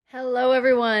Hello,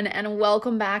 everyone, and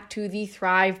welcome back to the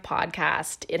Thrive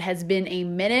podcast. It has been a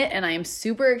minute, and I am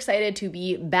super excited to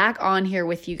be back on here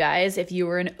with you guys. If you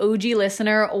were an OG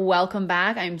listener, welcome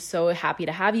back. I'm so happy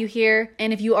to have you here.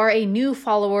 And if you are a new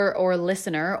follower or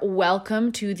listener, welcome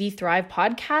to the Thrive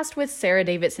podcast with Sarah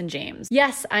Davidson James.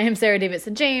 Yes, I am Sarah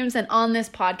Davidson James, and on this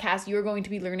podcast, you are going to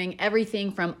be learning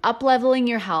everything from up-leveling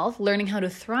your health, learning how to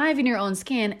thrive in your own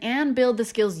skin, and build the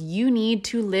skills you need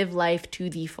to live life to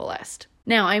the fullest.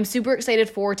 Now, I'm super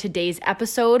excited for today's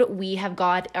episode. We have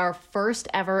got our first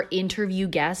ever interview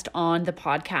guest on the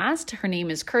podcast. Her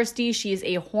name is Kirsty. She is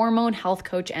a hormone health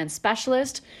coach and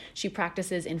specialist. She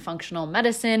practices in functional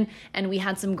medicine, and we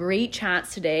had some great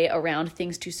chats today around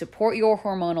things to support your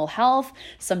hormonal health,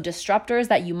 some disruptors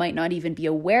that you might not even be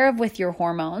aware of with your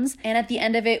hormones. And at the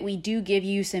end of it, we do give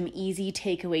you some easy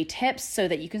takeaway tips so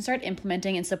that you can start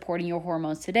implementing and supporting your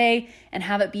hormones today and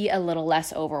have it be a little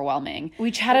less overwhelming.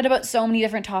 We chatted about so many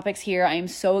different topics here. I am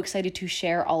so excited to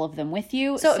share all of them with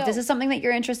you. So if this is something that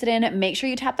you're interested in, make sure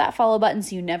you tap that follow button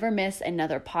so you never miss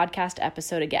another podcast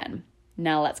episode again.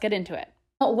 Now let's get into it.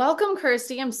 Well, welcome,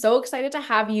 Kirsty. I'm so excited to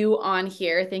have you on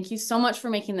here. Thank you so much for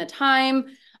making the time.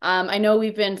 I know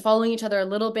we've been following each other a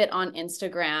little bit on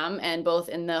Instagram and both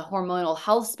in the hormonal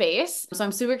health space. So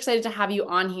I'm super excited to have you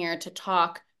on here to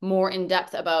talk more in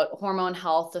depth about hormone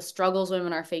health, the struggles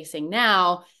women are facing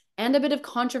now, and a bit of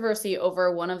controversy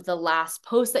over one of the last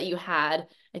posts that you had.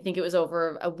 I think it was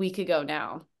over a week ago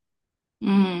now.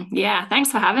 Yeah,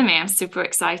 thanks for having me. I'm super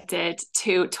excited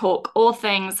to talk all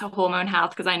things hormone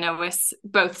health because I know we're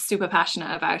both super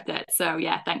passionate about it. So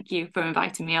yeah, thank you for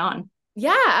inviting me on.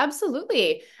 Yeah,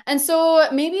 absolutely. And so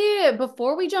maybe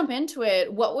before we jump into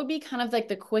it, what would be kind of like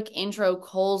the quick intro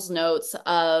Cole's notes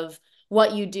of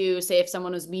what you do, say if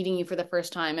someone was meeting you for the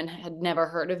first time and had never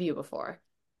heard of you before?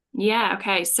 Yeah,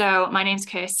 okay. So my name's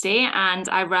Kirsty and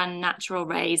I run Natural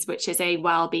Rays, which is a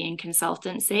well-being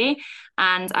consultancy.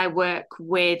 And I work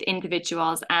with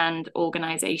individuals and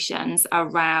organizations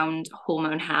around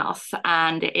hormone health.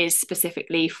 And it is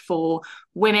specifically for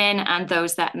women and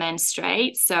those that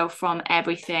menstruate. So from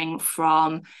everything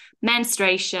from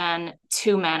menstruation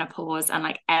to menopause and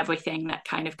like everything that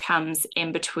kind of comes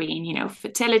in between,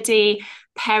 fertility,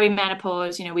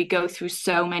 perimenopause, we go through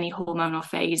so many hormonal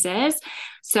phases.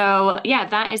 So yeah,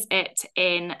 that is it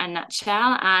in a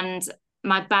nutshell. And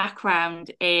my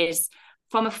background is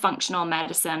from a functional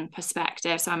medicine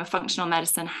perspective. So I'm a functional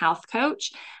medicine health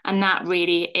coach, and that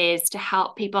really is to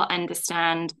help people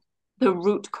understand the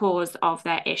root cause of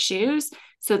their issues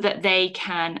so that they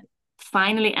can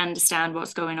finally understand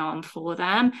what's going on for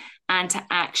them and to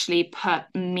actually put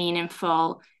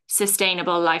meaningful,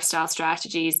 sustainable lifestyle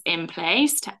strategies in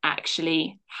place to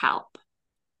actually help.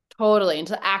 Totally. And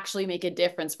to actually make a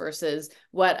difference versus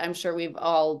what I'm sure we've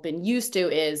all been used to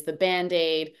is the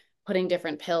Band-Aid, putting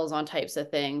different pills on types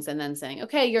of things and then saying,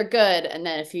 okay, you're good. And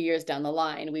then a few years down the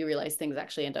line, we realize things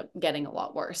actually end up getting a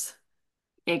lot worse.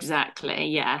 Exactly.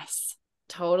 Yes.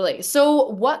 Totally. So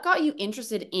what got you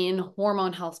interested in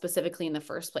hormone health specifically in the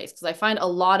first place? Because I find a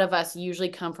lot of us usually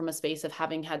come from a space of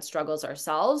having had struggles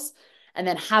ourselves and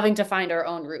then having to find our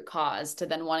own root cause to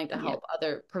then wanting to help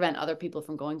prevent other people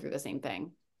from going through the same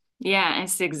thing. Yeah,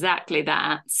 it's exactly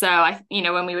that. So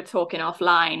when we were talking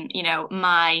offline,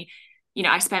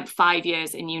 I spent 5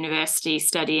 years in university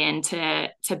studying to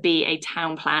be a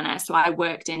town planner. So I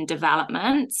worked in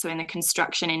development, so in the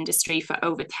construction industry for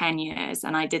over 10 years.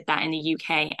 And I did that in the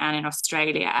UK and in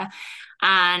Australia.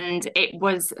 And it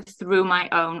was through my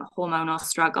own hormonal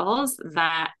struggles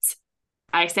that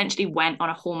I essentially went on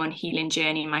a hormone healing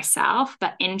journey myself.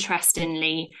 But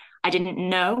interestingly, I didn't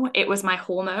know it was my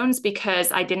hormones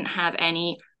because I didn't have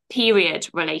any period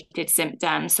related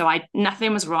symptoms. So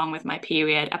nothing was wrong with my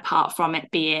period apart from it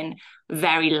being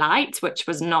very light, which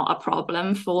was not a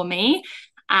problem for me.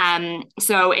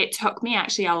 So it took me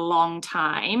actually a long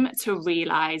time to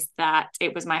realize that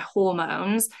it was my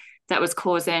hormones that was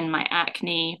causing my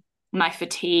acne, my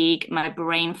fatigue, my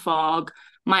brain fog,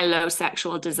 my low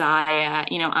sexual desire.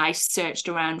 I searched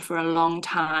around for a long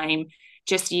time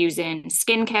just using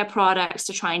skincare products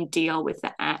to try and deal with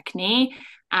the acne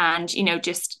and,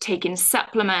 just taking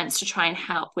supplements to try and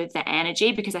help with the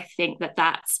energy, because I think that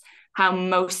that's how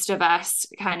most of us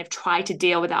kind of try to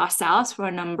deal with ourselves for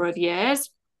a number of years.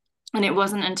 And it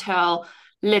wasn't until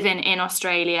living in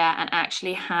Australia and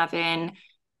actually having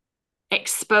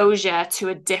exposure to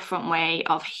a different way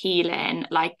of healing,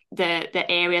 like the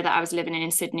area that I was living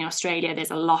in Sydney, Australia, there's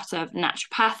a lot of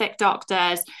naturopathic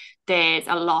doctors, there's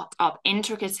a lot of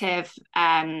integrative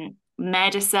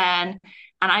medicine,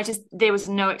 and there was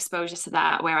no exposure to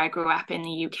that where I grew up in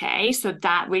the UK. So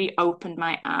that really opened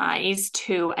my eyes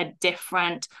to a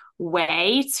different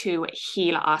way to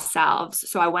heal ourselves.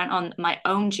 So I went on my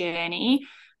own journey.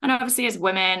 And obviously, as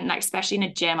women, like especially in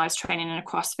a gym, I was training in a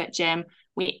CrossFit gym,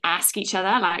 we ask each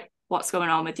other, like, what's going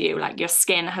on with you? Like, your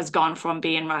skin has gone from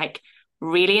being like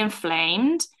really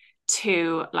inflamed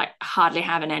to like hardly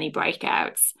having any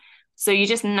breakouts. So you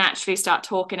just naturally start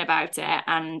talking about it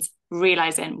and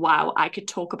realizing, wow, I could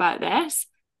talk about this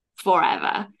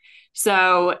forever.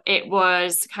 So it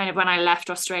was kind of when I left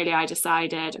Australia, I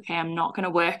decided, okay, I'm not going to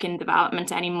work in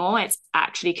development anymore. It's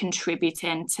actually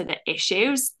contributing to the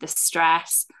issues, the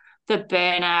stress, the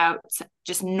burnout,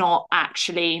 just not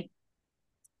actually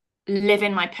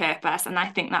living my purpose. And I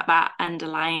think that that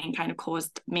underlying kind of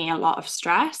caused me a lot of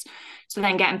stress. So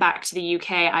then getting back to the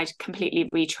UK, I completely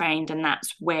retrained, and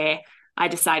that's where I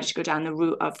decided to go down the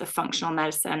route of the functional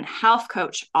medicine health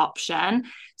coach option.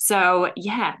 So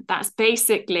yeah, that's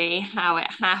basically how it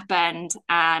happened.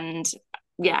 And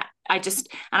yeah, and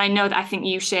I know that I think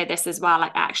you share this as well,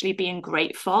 like actually being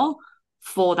grateful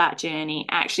for that journey,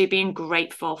 actually being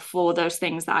grateful for those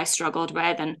things that I struggled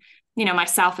with. And, you know, my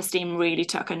self-esteem really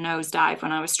took a nosedive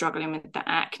when I was struggling with the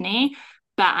acne.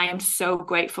 But I am so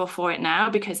grateful for it now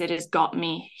because it has got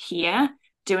me here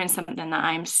doing something that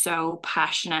I'm so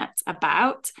passionate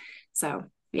about. So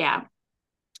yeah.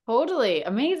 Totally.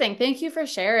 Amazing. Thank you for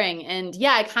sharing. And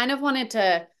yeah, I kind of wanted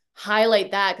to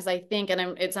highlight that because I think,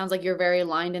 and it sounds like you're very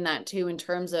aligned in that too, in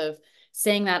terms of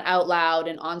saying that out loud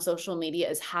and on social media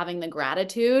is having the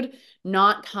gratitude,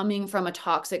 not coming from a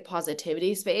toxic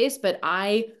positivity space, but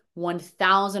I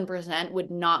 1000%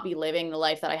 would not be living the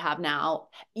life that I have now,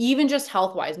 even just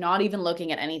health wise, not even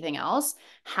looking at anything else,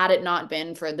 had it not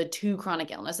been for the two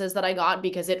chronic illnesses that I got,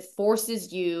 because it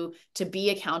forces you to be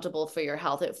accountable for your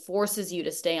health. It forces you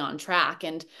to stay on track.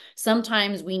 And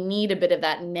sometimes we need a bit of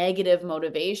that negative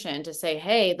motivation to say,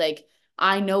 hey, like,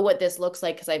 I know what this looks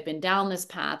like because I've been down this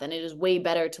path and it is way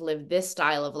better to live this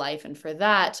style of life. And for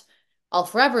that, I'll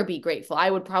forever be grateful. I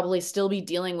would probably still be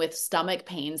dealing with stomach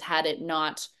pains had it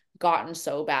not gotten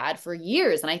so bad for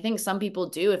years. And I think some people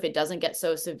do, if it doesn't get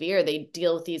so severe, they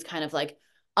deal with these kind of like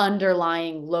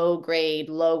underlying low grade,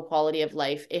 low quality of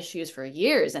life issues for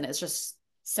years. And it's just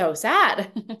so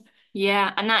sad.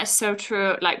 Yeah, and that is so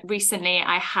true. Like recently,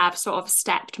 I have sort of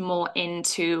stepped more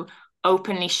into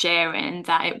openly sharing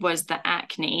that it was the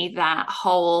acne, that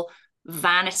whole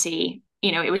vanity,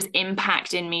 you know, it was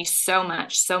impacting me so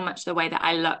much the way that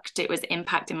I looked. It was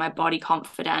impacting my body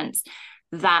confidence.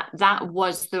 That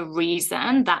was the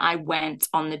reason that I went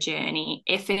on the journey.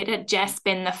 If it had just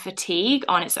been the fatigue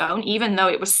on its own, even though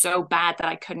it was so bad that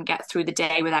I couldn't get through the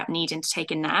day without needing to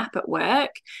take a nap at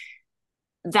work,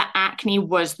 the acne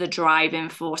was the driving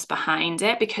force behind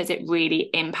it because it really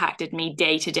impacted me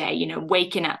day to day. You know,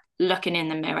 waking up, looking in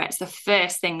the mirror, it's the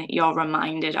first thing that you're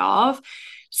reminded of.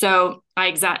 So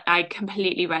I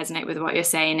completely resonate with what you're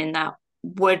saying in that.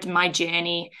 Would my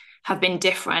journey have been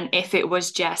different if it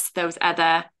was just those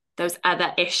other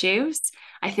issues?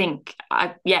 I think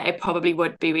yeah, it probably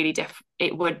would be really different.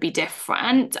 It would be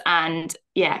different. And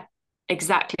yeah,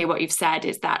 exactly what you've said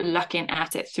is that looking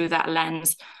at it through that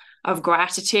lens of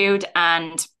gratitude.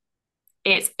 And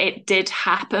it did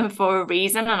happen for a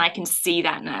reason, and I can see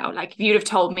that now. Like if you'd have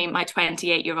told me my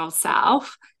 28-year-old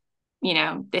self,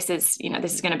 this is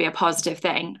going to be a positive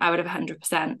thing, I would have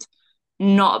 100%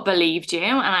 not believed you.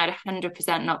 And I'd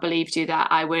 100% not believed you that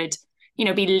I would,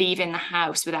 be leaving the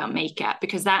house without makeup,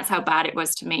 because that's how bad it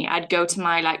was to me. I'd go to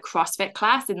my like CrossFit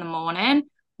class in the morning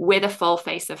with a full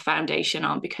face of foundation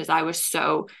on because I was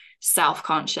so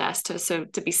self-conscious.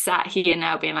 To be sat here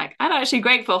now being like, I'm actually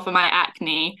grateful for my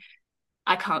acne,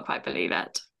 I can't quite believe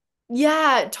it.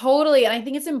 Yeah, totally. And I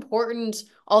think it's important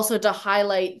also to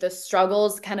highlight the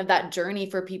struggles, kind of that journey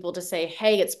for people to say,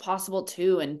 hey, it's possible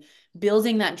too, and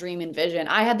building that dream and vision.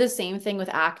 I had the same thing with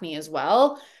acne as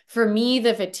well. For me,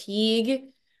 the fatigue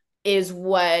is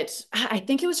what I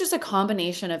think it was just a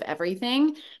combination of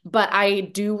everything. But I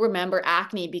do remember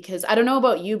acne because I don't know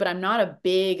about you, but I'm not a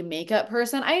big makeup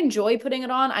person. I enjoy putting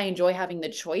it on. I enjoy having the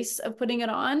choice of putting it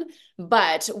on.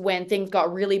 But when things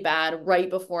got really bad right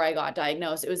before I got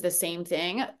diagnosed, it was the same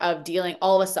thing of dealing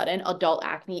all of a sudden adult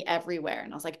acne everywhere.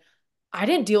 And I was like, I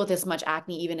didn't deal with this much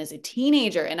acne even as a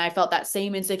teenager. And I felt that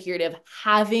same insecurity of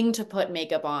having to put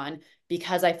makeup on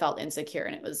because I felt insecure.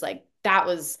 And it was like,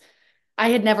 I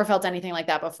had never felt anything like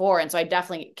that before. And so I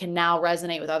definitely can now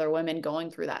resonate with other women going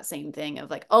through that same thing of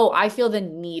like, oh, I feel the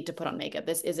need to put on makeup.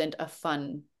 This isn't a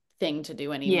fun thing to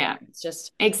do anymore. Yeah, It's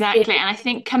just, exactly. And I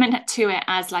think coming to it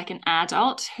as like an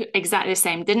adult who exactly the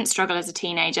same, didn't struggle as a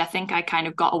teenager. I think I kind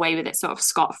of got away with it sort of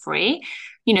scot-free.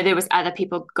 there was other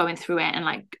people going through it and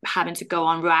like having to go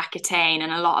on Roaccutane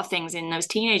and a lot of things in those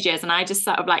teenage years. And I just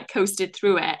sort of like coasted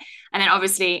through it. And then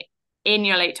obviously in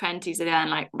your late 20s, you're then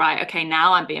like, right, okay,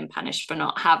 now I'm being punished for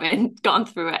not having gone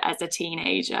through it as a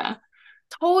teenager.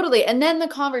 Totally. And then the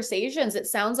conversations, it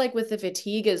sounds like with the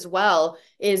fatigue as well,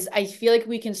 is I feel like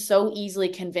we can so easily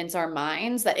convince our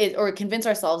minds that it, or convince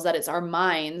ourselves that it's our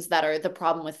minds that are the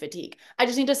problem with fatigue. I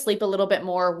just need to sleep a little bit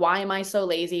more. Why am I so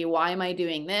lazy? Why am I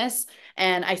doing this?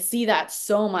 And I see that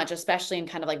so much, especially in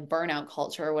kind of like burnout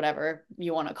culture or whatever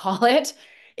you want to call it,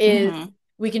 is Mm-hmm.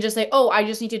 we can just say, oh, I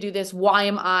just need to do this. Why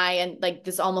am I? And like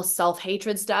this almost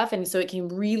self-hatred stuff. And so it can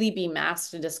really be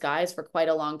masked in disguise for quite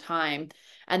a long time.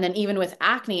 And then even with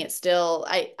acne, it's still,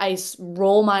 I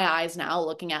roll my eyes now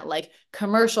looking at like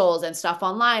commercials and stuff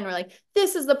online. We're like,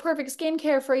 this is the perfect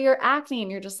skincare for your acne. And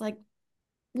you're just like,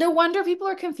 no wonder people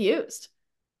are confused.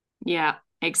 Yeah,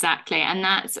 exactly. And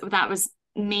that was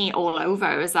me all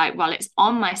over. It was like, well, it's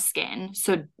on my skin,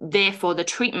 so therefore the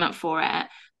treatment for it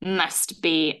must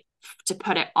be to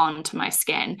put it onto my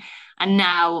skin. And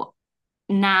now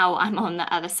I'm on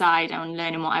the other side and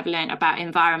learning what I've learned about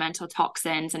environmental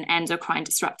toxins and endocrine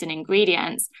disrupting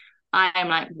ingredients. I'm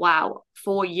like, wow,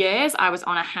 for years I was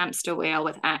on a hamster wheel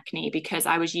with acne because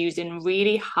I was using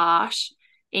really harsh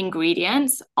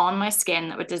ingredients on my skin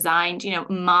that were designed,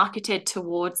 marketed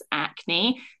towards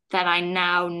acne, that I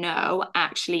now know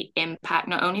actually impact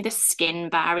not only the skin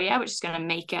barrier, which is going to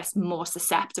make us more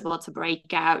susceptible to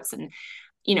breakouts and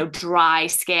dry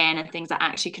skin and things that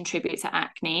actually contribute to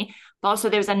acne. But also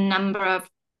there's a number of,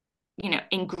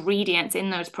 ingredients in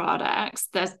those products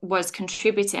that was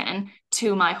contributing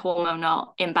to my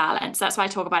hormonal imbalance. That's why I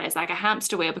talk about it as like a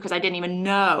hamster wheel, because I didn't even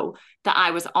know that I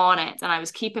was on it and I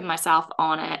was keeping myself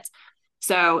on it.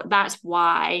 So that's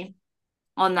why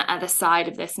on the other side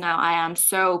of this now, I am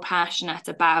so passionate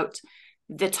about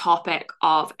the topic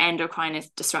of endocrine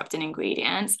disrupting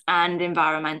ingredients and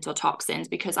environmental toxins,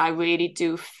 because I really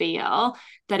do feel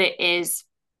that it is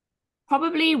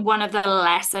probably one of the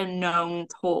lesser known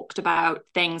talked about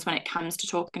things when it comes to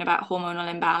talking about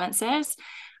hormonal imbalances.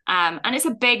 And it's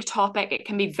a big topic. It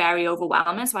can be very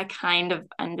overwhelming. So I kind of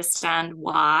understand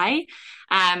why.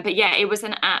 But yeah, it was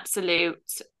an absolute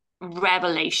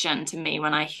revelation to me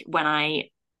when I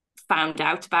found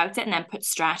out about it and then put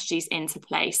strategies into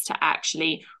place to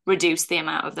actually reduce the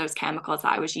amount of those chemicals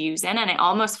that I was using. And it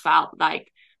almost felt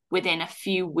like within a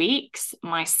few weeks,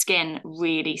 my skin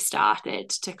really started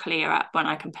to clear up when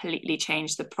I completely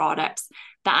changed the products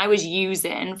that I was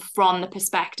using from the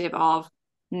perspective of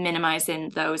minimizing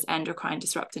those endocrine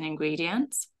disrupting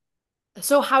ingredients.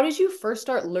 So how did you first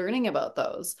start learning about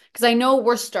those? Because I know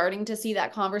we're starting to see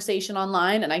that conversation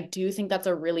online, and I do think that's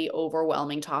a really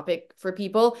overwhelming topic for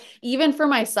people. Even for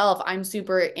myself, I'm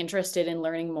super interested in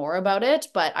learning more about it,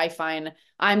 but I find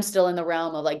I'm still in the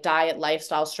realm of like diet,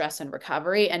 lifestyle, stress, and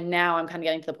recovery. And now I'm kind of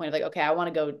getting to the point of like, okay, I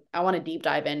want to deep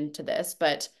dive into this.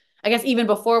 But I guess even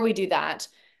before we do that,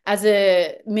 as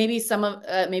a maybe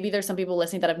there's some people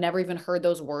listening that have never even heard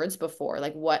those words before.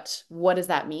 Like what does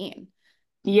that mean?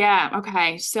 Yeah,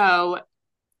 okay. So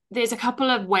there's a couple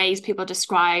of ways people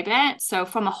describe it. So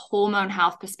from a hormone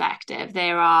health perspective,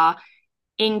 there are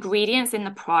ingredients in the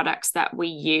products that we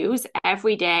use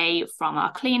every day, from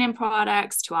our cleaning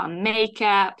products to our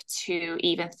makeup to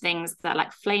even things that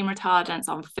like flame retardants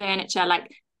on furniture,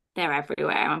 like they're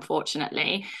everywhere,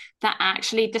 unfortunately, that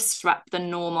actually disrupt the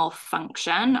normal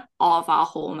function of our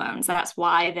hormones. That's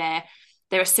why there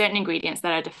are certain ingredients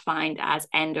that are defined as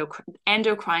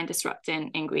endocrine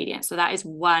disrupting ingredients. So that is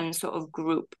one sort of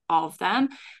group of them.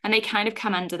 And they kind of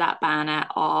come under that banner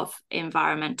of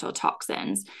environmental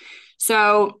toxins.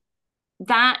 So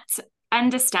that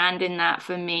understanding that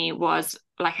for me was,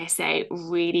 like I say,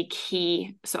 really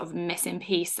key sort of missing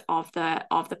piece of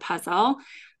the puzzle.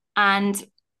 And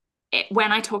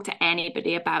when I talk to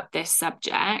anybody about this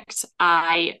subject,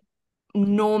 I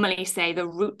normally say the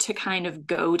route to kind of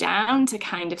go down to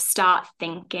kind of start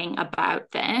thinking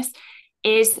about this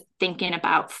is thinking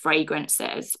about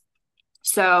fragrances.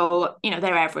 So,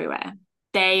 they're everywhere.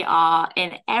 They are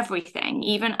in everything,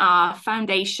 even our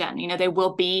foundation. There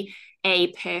will be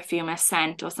a perfume, a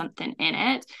scent, or something in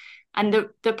it. And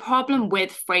the problem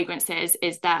with fragrances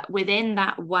is that within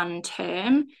that one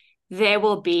term, there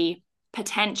will be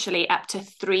potentially up to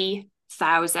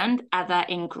 3,000 other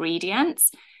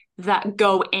ingredients that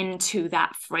go into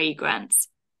that fragrance.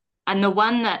 And the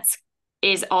one that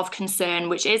is of concern,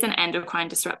 which is an endocrine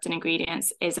disrupting ingredient,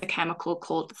 is a chemical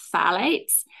called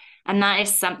phthalates. And that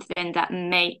is something that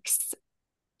makes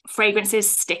fragrance is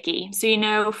sticky. So, you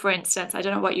know, for instance, I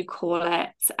don't know what you call it.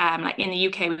 Like in the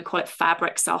UK, we call it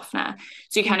fabric softener.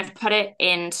 So you kind of put it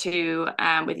into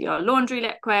with your laundry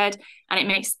liquid, and it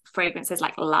makes fragrances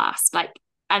like last. Like,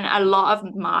 and a lot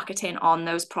of marketing on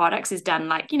those products is done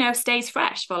like, you know, stays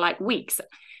fresh for like weeks.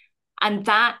 And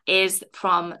that is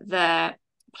from the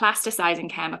plasticizing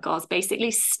chemicals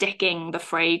basically sticking the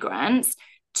fragrance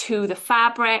to the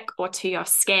fabric or to your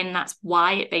skin. That's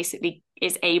why it basically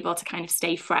is able to kind of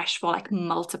stay fresh for like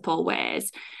multiple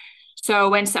wears. So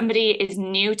when somebody is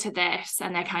new to this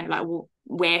and they're kind of like, well,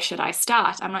 where should I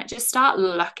start? I'm like, just start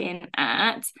looking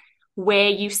at where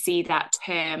you see that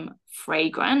term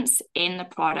fragrance in the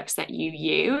products that you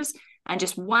use, and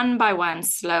just one by one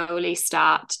slowly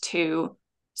start to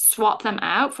swap them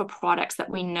out for products that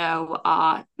we know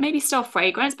are maybe still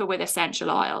fragrance but with essential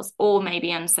oils, or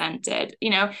maybe unscented.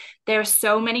 You know, there are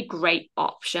so many great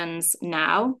options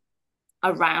now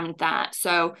around that.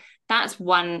 So that's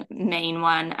one main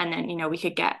one. And then, you know, we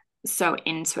could get so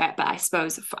into it, but I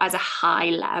suppose as a high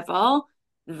level,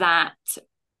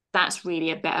 that's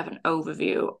really a bit of an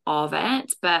overview of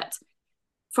it. But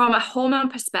from a hormone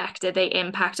perspective, they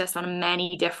impact us on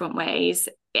many different ways.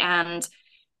 And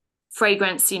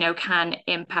fragrance, you know, can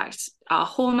impact our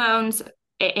hormones.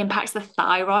 It impacts the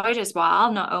thyroid as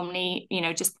well, not only, you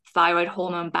know, just thyroid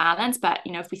hormone balance, but,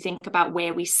 you know, if we think about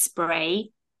where we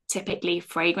spray typically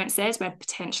fragrances, we're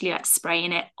potentially like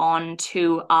spraying it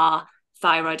onto our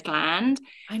thyroid gland.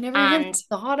 I never even And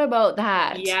thought about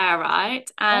that. yeah, right.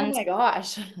 Oh And my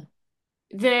gosh.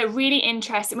 the really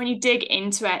interesting when you dig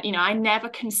into it, you know, I never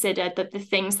considered that the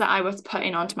things that I was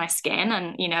putting onto my skin,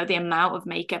 and, you know, the amount of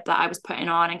makeup that I was putting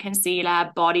on and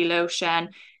concealer, body lotion,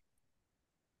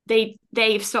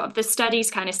 they've sort of, the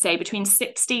studies kind of say between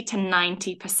 60 to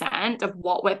 90% of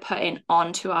what we're putting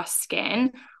onto our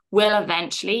skin will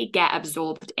eventually get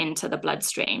absorbed into the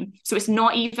bloodstream. So it's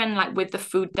not even like with the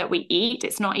food that we eat,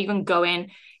 it's not even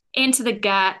going into the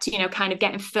gut, you know, kind of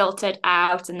getting filtered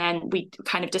out, and then we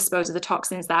kind of dispose of the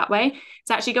toxins that way.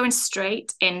 It's actually going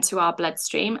straight into our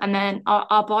bloodstream. And then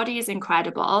our body is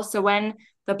incredible. So when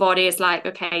the body is like,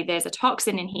 okay, there's a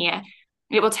toxin in here,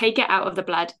 it will take it out of the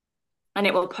blood and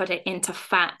it will put it into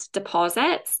fat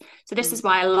deposits. So this is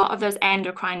why a lot of those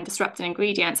endocrine disrupting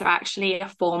ingredients are actually a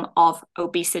form of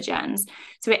obesogens.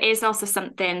 So it is also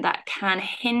something that can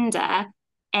hinder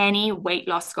any weight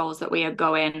loss goals that we are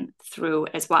going through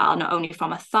as well, not only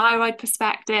from a thyroid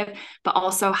perspective, but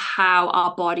also how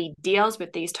our body deals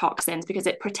with these toxins, because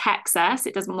it protects us.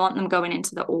 It doesn't want them going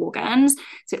into the organs.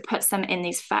 So it puts them in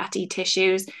these fatty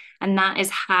tissues. And that is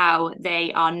how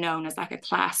they are known as like a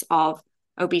class of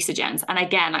obesogens. And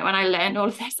again, like when I learned all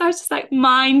of this, I was just like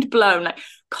mind blown, like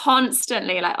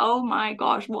constantly like, oh my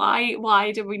gosh,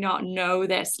 why do we not know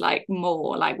this like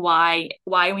more? Like why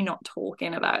are we not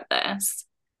talking about this?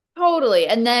 Totally.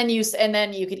 And then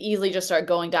you could easily just start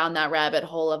going down that rabbit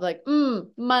hole of like,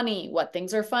 money, what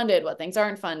things are funded, what things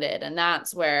aren't funded. And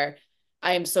that's where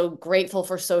I am so grateful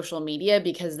for social media,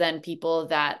 because then people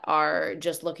that are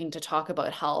just looking to talk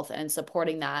about health and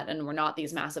supporting that, and we're not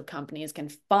these massive companies, can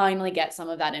finally get some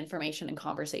of that information and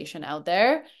conversation out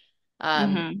there.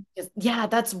 Mm-hmm. Yeah,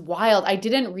 that's wild. I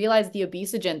didn't realize the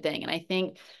obesogen thing. And I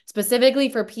think specifically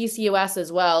for PCOS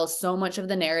as well, so much of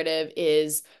the narrative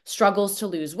is struggles to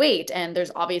lose weight. And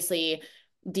there's obviously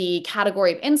the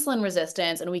category of insulin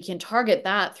resistance, and we can target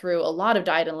that through a lot of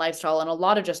diet and lifestyle and a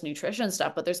lot of just nutrition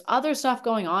stuff. But there's other stuff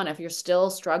going on if you're still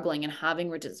struggling and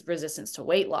having resistance to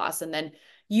weight loss. And then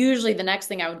usually the next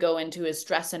thing I would go into is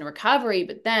stress and recovery.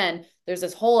 But then there's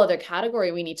this whole other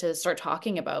category we need to start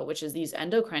talking about, which is these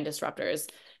endocrine disruptors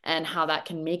and how that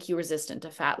can make you resistant to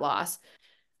fat loss.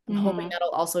 I'm hoping Mm-hmm. that'll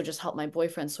also just help my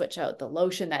boyfriend switch out the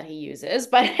lotion that he uses.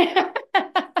 But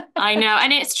I know.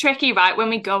 And it's tricky, right? When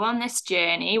we go on this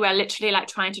journey, we're literally like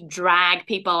trying to drag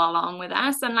people along with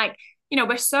us. And like, you know,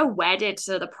 we're so wedded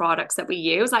to the products that we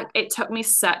use. Like it took me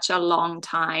such a long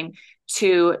time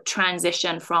to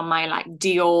transition from my like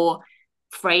Dior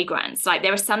fragrance. Like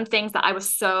there were some things that I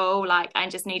was so like, I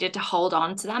just needed to hold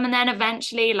on to them. And then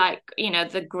eventually, like, you know,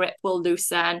 the grip will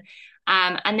loosen.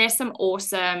 And there's some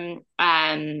awesome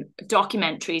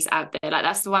documentaries out there. Like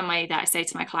that's the one way that I say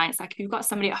to my clients, like if you've got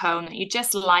somebody at home that you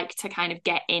just like to kind of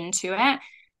get into it,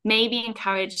 maybe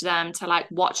encourage them to like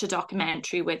watch a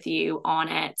documentary with you on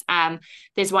it.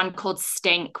 There's one called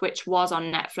Stink, which was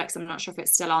on Netflix. I'm not sure if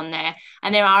it's still on there.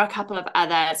 And there are a couple of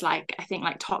others, like I think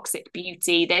like Toxic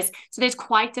Beauty. There's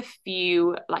quite a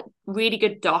few like really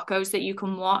good docos that you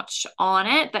can watch on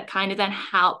it that kind of then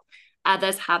help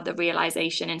others have the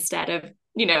realization, instead of,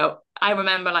 you know, I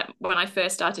remember like when I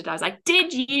first started, I was like,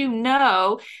 did you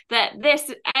know that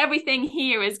this everything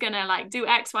here is gonna like do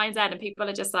X, Y, and Z? And people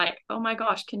are just like, oh my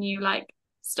gosh, can you like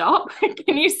stop?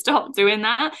 Can you stop doing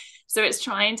that? So it's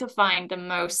trying to find the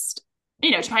most,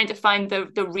 trying to find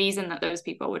the reason that those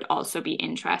people would also be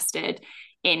interested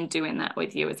in doing that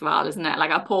with you as well, isn't it?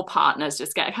 Like our poor partners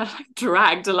just get kind of like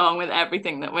dragged along with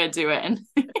everything that we're doing.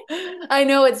 I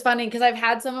know it's funny because I've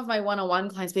had some of my one-on-one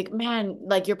clients be like, man,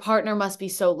 like your partner must be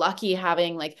so lucky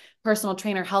having like personal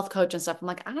trainer, health coach and stuff. I'm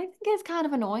like, I think it's kind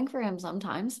of annoying for him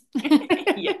sometimes.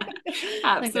 Yeah,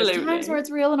 Like there's times where absolutely.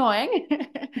 it's real annoying.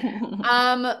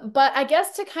 But I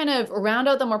guess to kind of round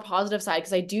out the more positive side,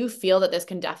 because I do feel that this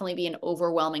can definitely be an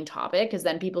overwhelming topic, because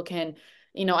then people can,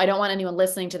 I don't want anyone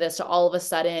listening to this to all of a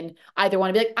sudden either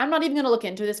want to be like, I'm not even going to look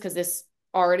into this because this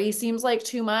already seems like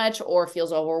too much or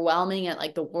feels overwhelming and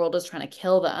like the world is trying to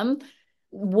kill them.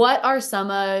 What are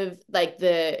some of like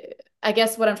I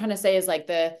guess what I'm trying to say is like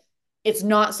it's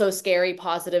not so scary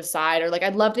positive side, or like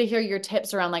I'd love to hear your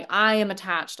tips around like I am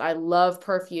attached. I love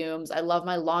perfumes. I love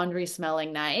my laundry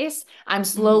smelling nice. I'm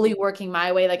slowly working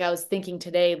my way. Like I was thinking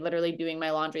today, literally doing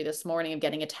my laundry this morning of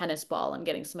getting a tennis ball and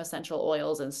getting some essential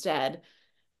oils instead,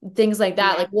 things like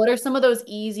that. Yeah. Like, what are some of those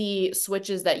easy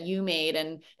switches that you made?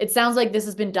 And it sounds like this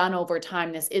has been done over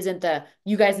time. This isn't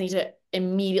you guys need to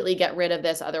immediately get rid of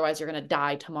this, otherwise you're going to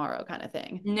die tomorrow kind of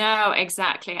thing. No,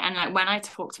 exactly. And like when I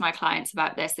talk to my clients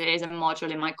about this, it is a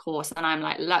module in my course. And I'm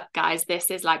like, look, guys,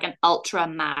 this is like an ultra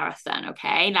marathon.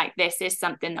 Okay. Like this is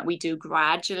something that we do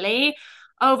gradually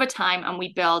over time and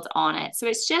we build on it. So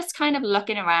it's just kind of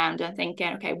looking around and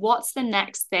thinking, okay, what's the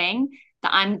next thing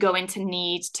that I'm going to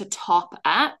need to top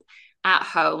up at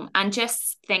home, and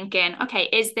just thinking, okay,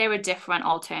 is there a different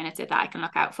alternative that I can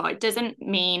look out for? It doesn't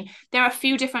mean there are a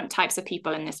few different types of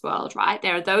people in this world, right?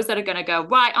 There are those that are going to go,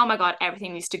 right, oh my God,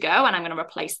 everything needs to go, and I'm going to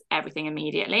replace everything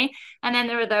immediately. And then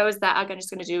there are those that are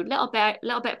just going to do little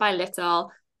bit by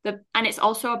little. And it's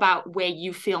also about where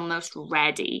you feel most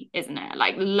ready, isn't it?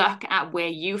 Like look at where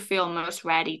you feel most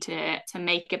ready to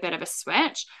make a bit of a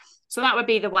switch. So that would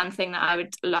be the one thing that I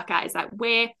would look at, is like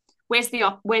where's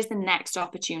the next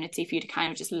opportunity for you to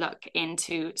kind of just look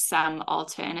into some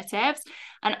alternatives.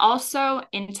 And also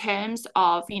in terms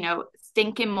of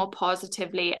thinking more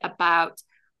positively about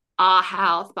our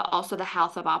health, but also the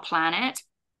health of our planet.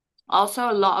 Also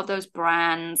a lot of those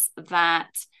brands that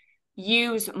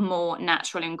use more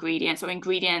natural ingredients, or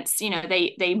ingredients,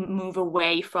 they move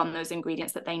away from those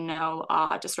ingredients that they know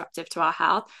are disruptive to our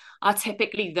health, are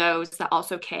typically those that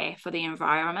also care for the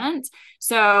environment.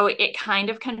 So it kind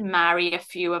of can marry a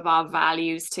few of our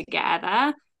values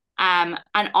together. And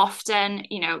often,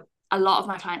 a lot of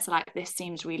my clients are like, this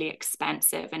seems really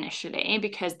expensive initially,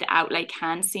 because the outlay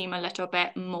can seem a little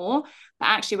bit more. But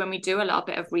actually, when we do a little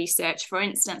bit of research, for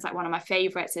instance, like one of my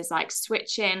favorites is like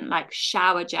switching like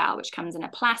shower gel, which comes in a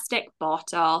plastic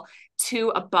bottle, to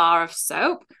a bar of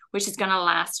soap, which is going to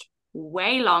last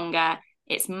way longer.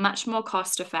 It's much more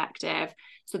cost effective.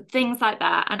 So things like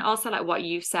that. And also like what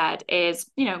you said is,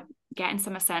 getting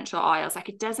some essential oils. Like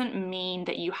it doesn't mean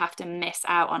that you have to miss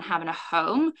out on having a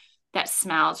home that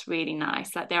smells really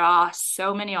nice. Like there are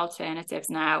so many alternatives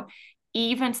now,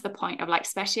 even to the point of like,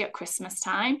 especially at Christmas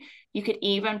time, you could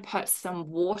even put some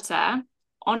water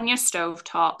on your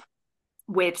stovetop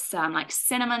with some like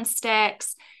cinnamon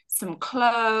sticks, some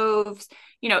cloves,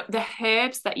 the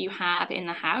herbs that you have in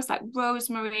the house, like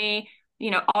rosemary,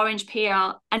 orange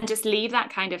peel, and just leave that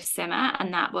kind of simmer,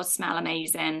 and that will smell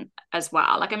amazing as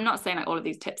well. Like I'm not saying like all of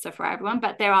these tips are for everyone,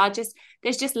 but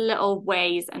there's just little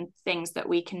ways and things that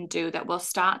we can do that will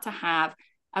start to have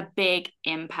a big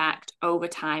impact over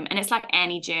time. And it's like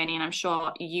any journey, and I'm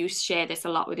sure you share this a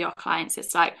lot with your clients.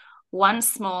 It's like one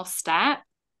small step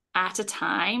at a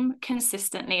time,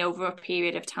 consistently over a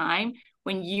period of time.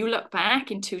 When you look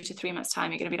back in 2 to 3 months' time,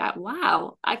 you're going to be like,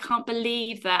 wow, I can't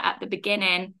believe that at the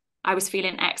beginning I was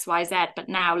feeling X, Y, Z, but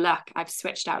now look, I've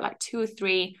switched out like 2 or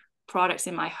 3 products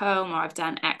in my home, or I've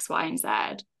done X, Y, and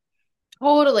Z.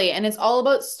 Totally. And it's all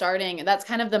about starting. That's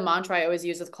kind of the mantra I always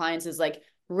use with clients is like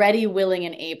ready, willing,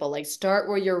 and able. Like start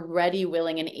where you're ready,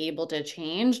 willing, and able to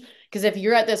change. Because if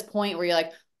you're at this point where you're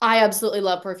like, I absolutely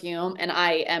love perfume and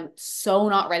I am so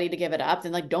not ready to give it up,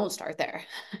 then like don't start there.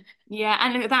 Yeah,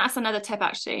 and that's another tip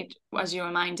actually, as you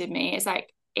reminded me, is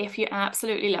like if you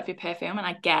absolutely love your perfume, and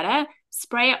I get it,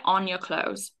 spray it on your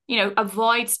clothes.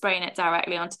 Avoid spraying it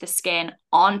directly onto the skin,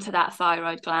 onto that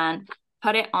thyroid gland.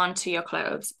 Put it onto your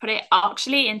clothes. Put it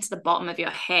actually into the bottom of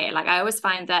your hair. Like I always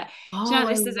find that, Oh, I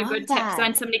this is a love good tip. So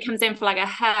when that. somebody comes in for like a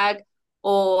hug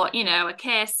or, a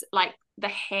kiss, like the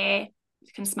hair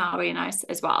can smell really nice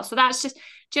as well. So that's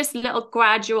just little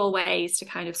gradual ways to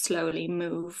kind of slowly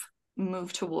move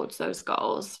move towards those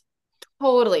goals.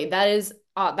 Totally. That is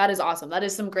awesome. That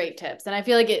is some great tips. And I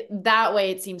feel like that way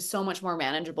it seems so much more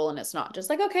manageable and it's not just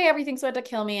like, okay, everything's about to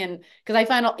kill me. And because I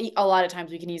find a lot of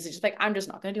times we can easily just like, I'm just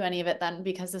not going to do any of it then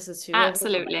because this is too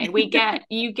Absolutely. overwhelming.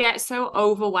 You get so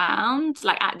overwhelmed.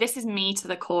 Like this is me to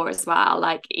the core as well.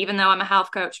 Like even though I'm a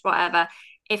health coach, whatever,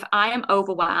 if I am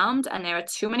overwhelmed and there are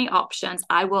too many options,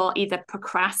 I will either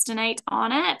procrastinate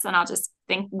on it and I'll just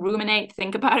ruminate,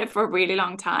 think about it for a really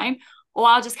long time, or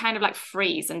I'll just kind of like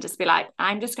freeze and just be like,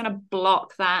 I'm just going to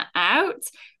block that out.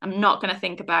 I'm not going to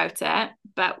think about it.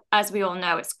 But as we all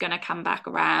know, it's going to come back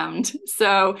around.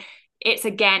 So it's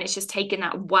just taking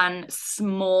that one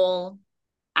small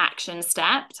action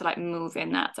step to like move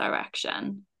in that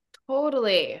direction.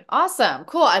 Totally. Awesome.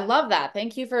 Cool. I love that.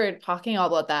 Thank you for talking all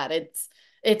about that.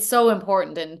 It's so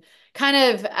important and kind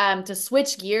of to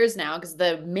switch gears now because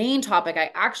the main topic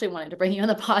I actually wanted to bring you on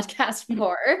the podcast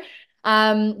for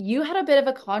you had a bit of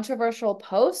a controversial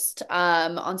post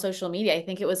on social media. I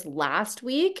think it was last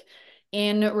week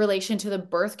in relation to the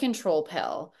birth control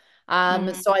pill.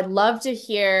 Mm. So I'd love to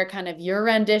hear kind of your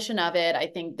rendition of it. I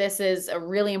think this is a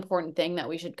really important thing that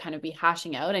we should kind of be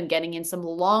hashing out and getting in some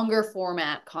longer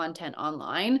format content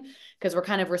online because we're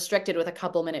kind of restricted with a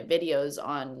couple minute videos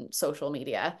on social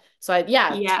media. So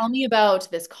yeah, Yeah. tell me about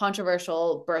this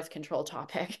controversial birth control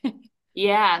topic.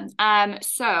 Yeah.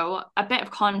 So a bit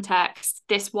of context.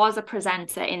 This was a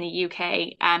presenter in the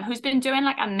UK, who's been doing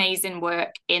like amazing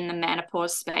work in the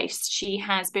menopause space. She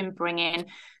has been bringing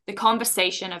the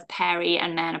conversation of peri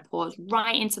and menopause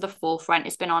right into the forefront.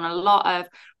 It's been on a lot of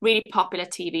really popular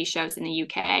TV shows in the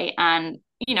UK. And,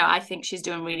 I think she's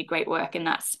doing really great work in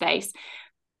that space.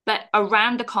 But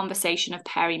around the conversation of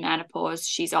perimenopause,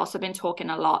 she's also been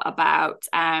talking a lot about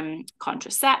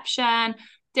contraception,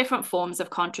 different forms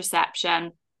of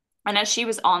contraception. And as she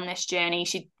was on this journey,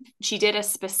 she did a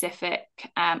specific,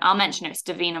 I'll mention it, it's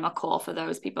Davina McCall for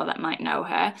those people that might know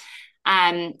her.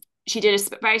 She did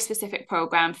a very specific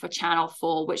program for Channel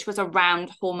 4, which was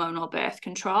around hormonal birth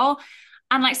control.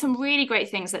 And like some really great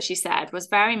things that she said was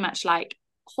very much like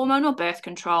hormonal birth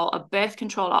control or birth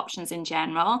control options in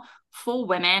general for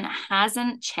women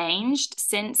hasn't changed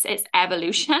since its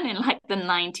evolution in like the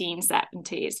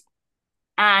 1970s.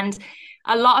 And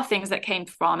a lot of things that came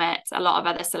from it, a lot of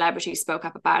other celebrities spoke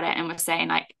up about it and were saying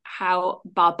like how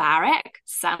barbaric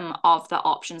some of the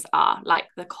options are, like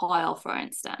the coil, for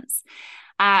instance.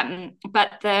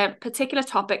 But the particular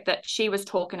topic that she was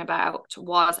talking about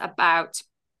was about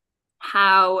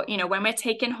how, when we're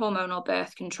taking hormonal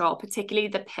birth control, particularly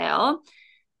the pill,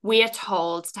 we are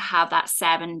told to have that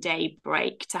 7-day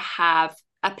break to have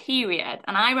a period.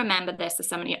 And I remember this as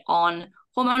somebody on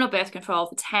hormonal birth control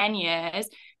for 10 years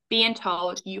being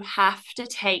told you have to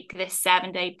take this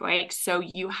 7-day break so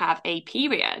you have a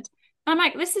period. And I'm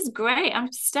like, this is great.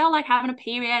 I'm still like having a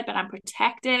period, but I'm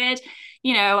protected.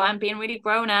 I'm being really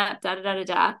grown up, da da da da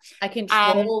da. I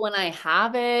control when I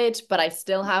have it, but I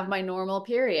still have my normal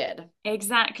period.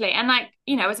 Exactly. And like,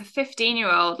 as a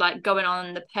 15-year-old, like going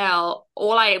on the pill,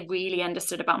 all I really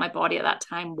understood about my body at that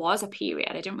time was a period.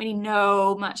 I didn't really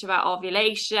know much about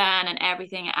ovulation and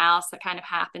everything else that kind of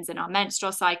happens in our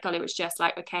menstrual cycle. It was just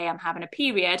like, okay, I'm having a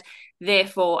period,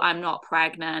 therefore I'm not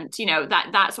pregnant.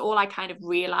 That's all I kind of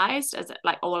realized as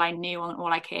like all I knew and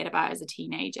all I cared about as a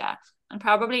teenager and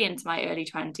probably into my early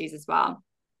 20s as well.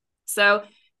 So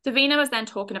Davina was then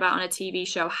talking about on a TV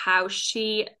show how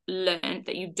she learned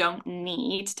that you don't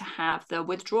need to have the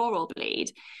withdrawal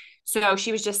bleed. So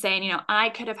she was just saying, I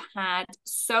could have had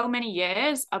so many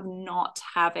years of not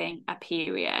having a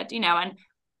period, and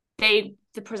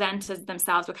the presenters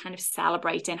themselves were kind of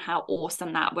celebrating how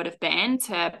awesome that would have been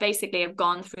to basically have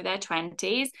gone through their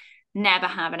 20s, never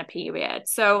having a period.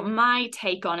 So my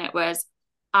take on it was,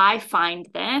 I find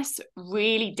this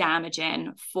really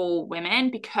damaging for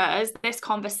women because this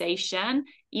conversation,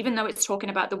 even though it's talking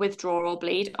about the withdrawal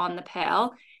bleed on the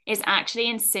pill, is actually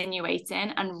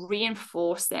insinuating and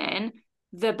reinforcing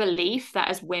the belief that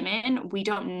as women, we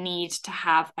don't need to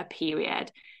have a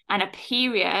period. And a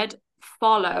period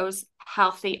follows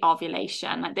healthy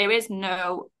ovulation. Like there is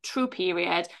no true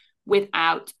period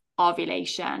without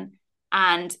ovulation.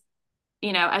 And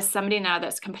as somebody now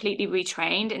that's completely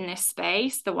retrained in this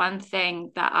space, the one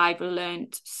thing that I've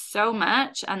learned so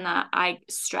much and that I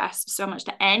stress so much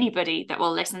to anybody that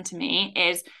will listen to me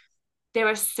is there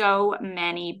are so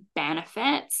many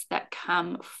benefits that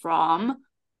come from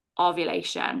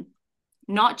ovulation,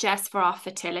 not just for our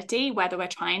fertility, whether we're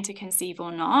trying to conceive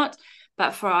or not,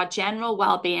 but for our general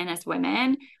well-being as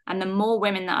women. And the more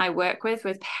women that I work with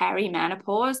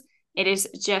perimenopause, it is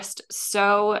just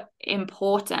so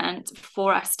important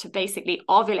for us to basically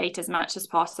ovulate as much as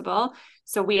possible.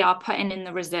 So we are putting in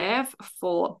the reserve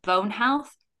for bone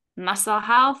health, muscle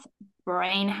health,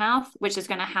 brain health, which is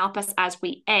going to help us as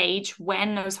we age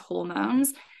when those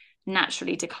hormones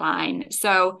naturally decline.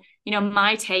 So,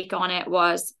 my take on it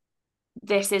was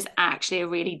this is actually a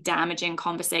really damaging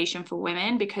conversation for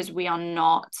women because we are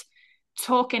not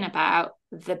talking about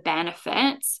the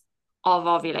benefits of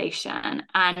ovulation.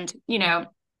 And,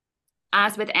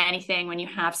 as with anything, when you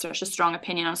have such a strong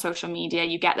opinion on social media,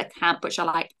 you get the camp which are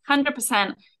like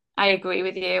 100%, I agree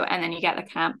with you. And then you get the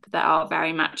camp that are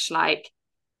very much like,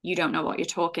 you don't know what you're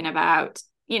talking about,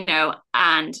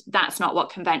 and that's not what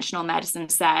conventional medicine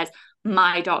says.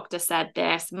 My doctor said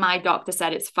this, my doctor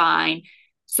said it's fine.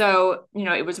 So,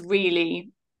 it was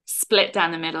really split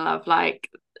down the middle of like,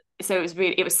 so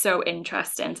it was so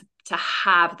interesting to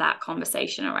have that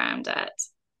conversation around it.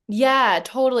 Yeah,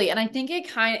 totally. And I think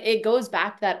it goes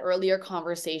back to that earlier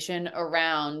conversation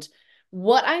around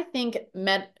what I think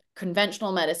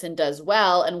conventional medicine does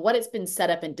well, and what it's been set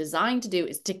up and designed to do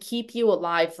is to keep you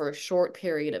alive for a short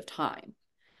period of time.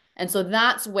 And so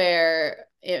that's where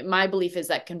my belief is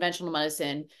that conventional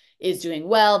medicine is doing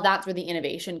well. That's where the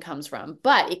innovation comes from.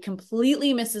 But it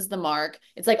completely misses the mark.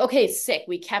 It's like, okay, sick,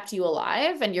 we kept you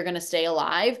alive and you're going to stay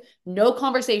alive. No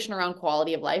conversation around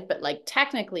quality of life, but like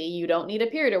technically you don't need a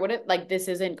period or what it, like this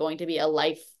isn't going to be a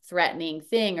life threatening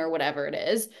thing or whatever it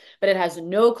is, but it has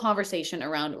no conversation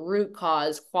around root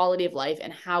cause, quality of life,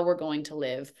 and how we're going to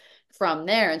live from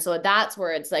there. And so that's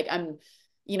where it's like, I'm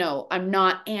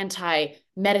not anti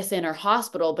medicine or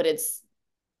hospital, but it's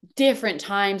different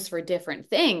times for different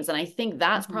things. And I think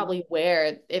that's probably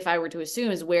where, if I were to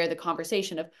assume, is where the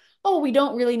conversation of, oh, we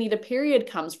don't really need a period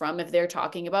comes from. If they're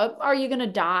talking about, are you going to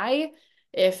die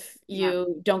if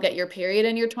you don't get your period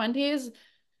in your 20s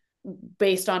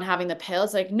based on having the pill?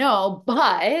 It's like, no,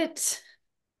 but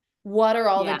what are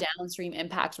all the downstream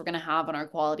impacts we're going to have on our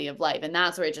quality of life? And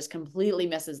that's where it just completely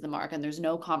misses the mark. And there's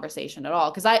no conversation at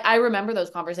all. Because I remember those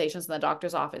conversations in the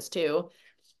doctor's office too.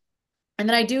 And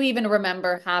then I do even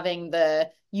remember having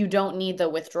you don't need the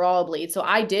withdrawal bleed. So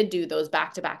I did do those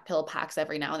back-to-back pill packs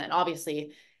every now and then,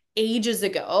 obviously ages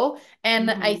ago.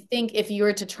 And I think if you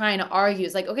were to try and argue,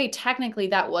 it's like, okay, technically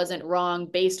that wasn't wrong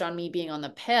based on me being on the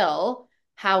pill.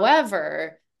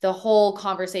 However, the whole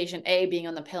conversation, being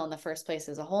on the pill in the first place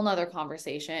is a whole nother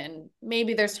conversation.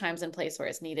 Maybe there's times and place where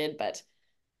it's needed, but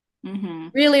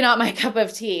really not my cup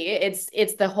of tea.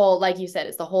 It's the whole, like you said,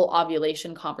 it's the whole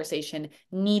ovulation conversation,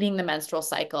 needing the menstrual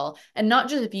cycle, and not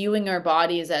just viewing our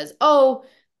bodies as, oh,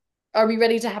 are we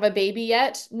ready to have a baby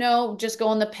yet? No, just go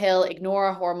on the pill, ignore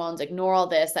our hormones, ignore all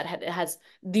this. It has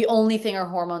the only thing our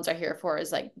hormones are here for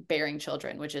is like bearing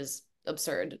children, which is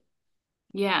absurd.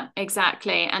 Yeah,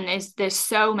 exactly. And there's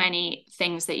so many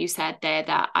things that you said there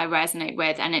that I resonate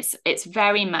with. And it's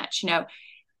very much,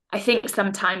 I think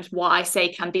sometimes what I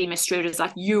say can be misconstrued as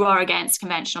like, you are against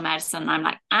conventional medicine. And I'm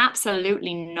like,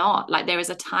 absolutely not. Like there is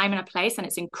a time and a place and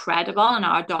it's incredible. And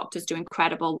our doctors do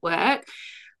incredible work.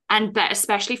 But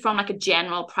especially from like a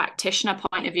general practitioner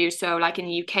point of view. So like in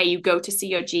the UK, you go to see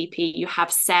your GP, you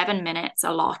have 7 minutes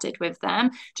allotted with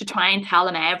them to try and tell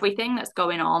them everything that's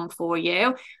going on for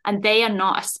you. And they are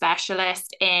not a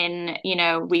specialist in,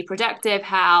 reproductive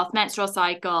health, menstrual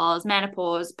cycles,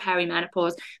 menopause,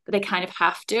 perimenopause, but they kind of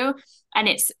have to. And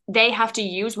they have to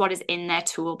use what is in their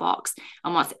toolbox.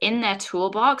 And what's in their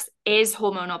toolbox is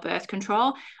hormonal birth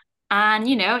control. And,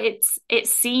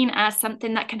 it's seen as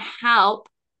something that can help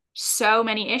so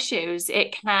many issues.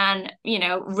 It can,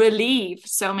 relieve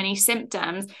so many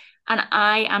symptoms. And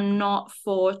I am not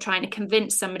for trying to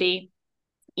convince somebody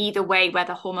either way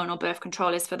whether hormonal birth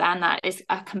control is for them. That is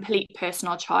a complete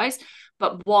personal choice.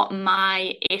 But what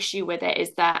my issue with it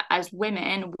is that as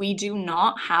women, we do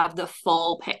not have the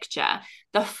full picture.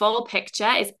 The full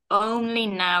picture is only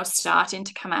now starting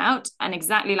to come out. And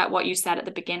exactly like what you said at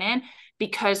the beginning,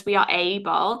 because we are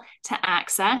able to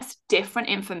access different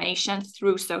information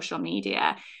through social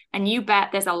media. And you bet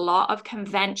there's a lot of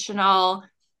conventional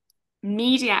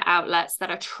media outlets that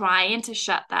are trying to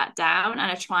shut that down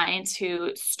and are trying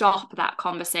to stop that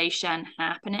conversation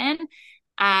happening.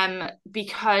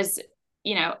 Because,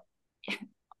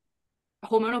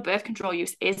 hormonal birth control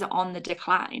use is on the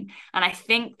decline. And I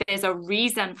think there's a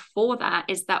reason for that,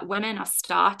 is that women are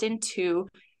starting to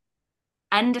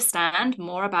understand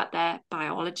more about their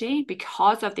biology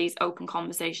because of these open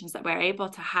conversations that we're able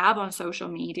to have on social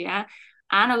media.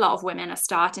 And a lot of women are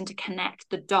starting to connect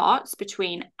the dots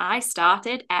between, I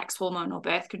started X hormonal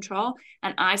birth control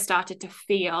and I started to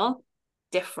feel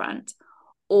different.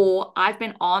 or I've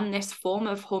been on this form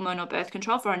of hormonal birth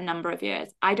control for a number of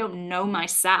years. I don't know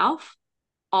myself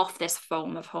off this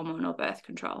form of hormonal birth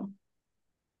control.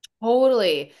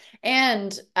 Totally.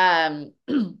 And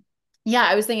yeah,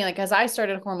 I was thinking like as I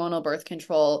started hormonal birth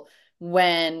control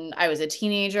when I was a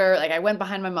teenager, like I went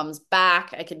behind my mom's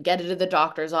back. I could get it to the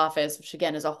doctor's office, which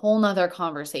again is a whole nother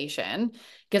conversation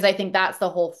because I think that's the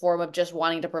whole form of just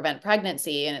wanting to prevent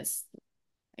pregnancy. And it's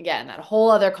again that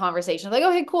whole other conversation like,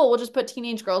 okay, cool, we'll just put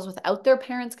teenage girls without their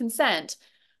parents' consent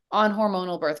on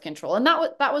hormonal birth control. And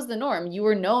that was the norm. You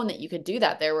were known that you could do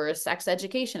that. There were sex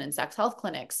education and sex health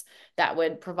clinics that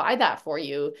would provide that for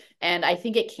you. And I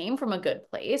think it came from a good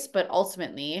place, but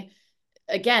ultimately,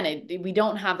 again, we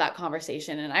don't have that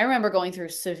conversation. And I remember going through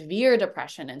severe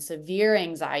depression and severe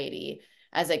anxiety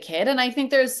as a kid. And I think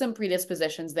there's some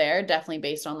predispositions there, definitely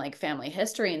based on like family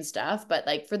history and stuff. But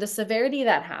like for the severity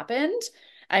that happened,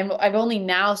 I've only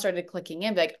now started clicking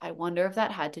in, like, I wonder if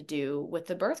that had to do with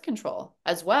the birth control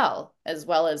as, angsty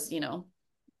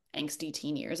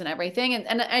teen years and everything.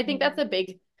 And I think that's a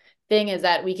big thing is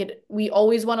that we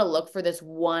always want to look for this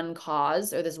one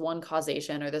cause or this one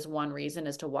causation or this one reason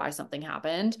as to why something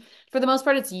happened. For the most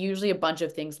part, it's usually a bunch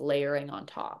of things layering on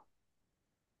top.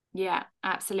 Yeah,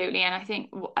 absolutely. And I think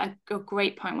a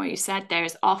great point what you said there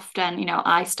is often,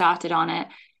 I started on it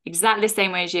exactly the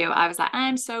same way as you. I was like,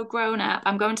 I'm so grown up.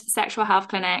 I'm going to the sexual health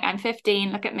clinic. I'm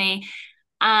 15. Look at me.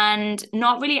 And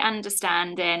not really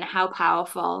understanding how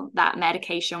powerful that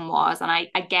medication was. And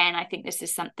I think this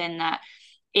is something that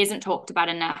isn't talked about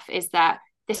enough, is that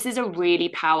this is a really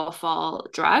powerful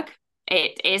drug.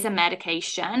 It is a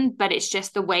medication, but it's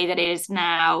just the way that it is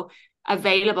now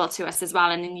available to us as well.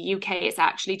 And in the UK, it's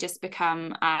actually just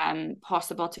become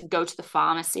possible to go to the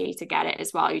pharmacy to get it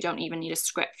as well. You don't even need a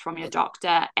script from your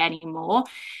doctor anymore.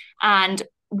 And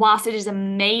whilst it is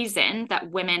amazing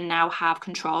that women now have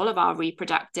control of our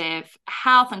reproductive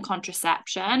health and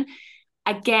contraception,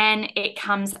 again, it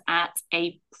comes at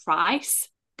a price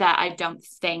that I don't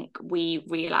think we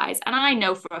realize. And I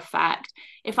know for a fact,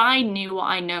 if I knew what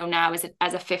I know now as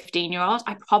a 15-year-old,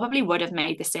 I probably would have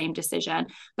made the same decision,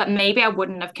 but maybe I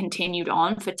wouldn't have continued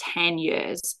on for 10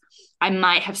 years. I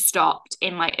might have stopped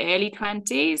in my early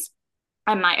 20s.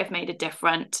 I might have made a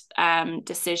different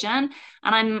decision.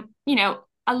 And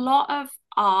a lot of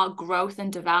our growth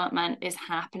and development is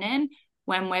happening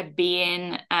when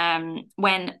when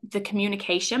the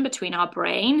communication between our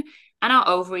brain and our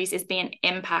ovaries is being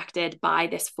impacted by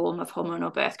this form of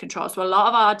hormonal birth control. So a lot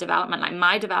of our development, like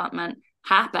my development,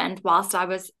 happened whilst I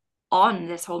was on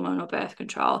this hormonal birth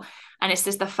control. And it's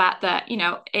just the fact that,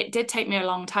 it did take me a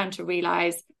long time to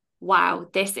realize, wow,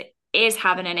 this is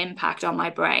having an impact on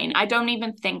my brain. I don't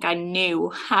even think I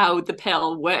knew how the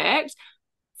pill worked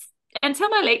until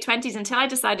my late 20s, until I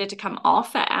decided to come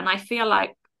off it. And I feel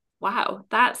like, wow,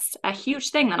 that's a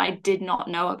huge thing that I did not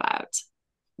know about.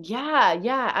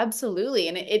 Yeah, absolutely.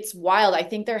 And it's wild. I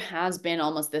think there has been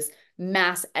almost this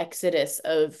mass exodus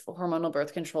of hormonal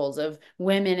birth controls of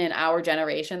women in our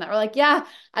generation that were like, yeah,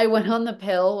 I went on the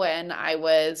pill when I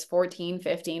was 14,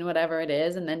 15, whatever it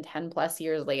is, and then 10 plus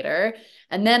years later.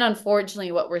 And then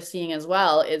unfortunately, what we're seeing as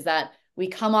well is that we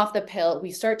come off the pill, we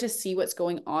start to see what's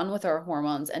going on with our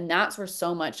hormones. And that's where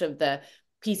so much of the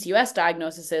PCOS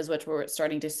diagnoses, which we're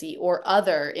starting to see, or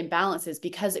other imbalances,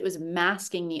 because it was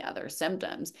masking the other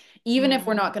symptoms. Even if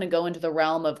we're not going to go into the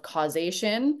realm of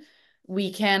causation,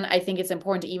 I think it's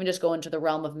important to even just go into the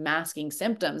realm of masking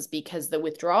symptoms, because the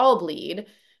withdrawal bleed,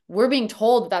 we're being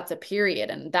told that's a period,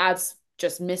 and that's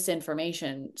just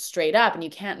misinformation straight up. And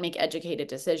you can't make educated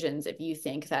decisions if you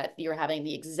think that you're having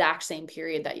the exact same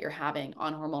period that you're having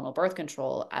on hormonal birth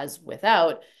control as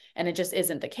without. And it just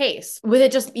isn't the case with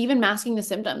it, just even masking the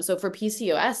symptoms. So for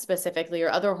PCOS specifically, or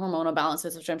other hormonal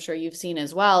balances, which I'm sure you've seen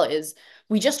as well, is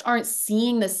we just aren't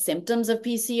seeing the symptoms of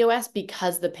PCOS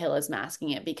because the pill is masking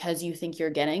it, because you think you're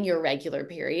getting your regular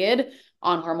period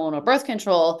on hormonal birth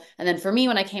control. And then for me,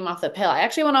 when I came off the pill, I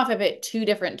actually went off of it 2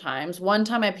 different times. One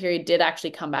time my period did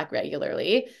actually come back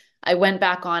regularly. I went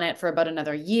back on it for about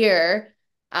another year.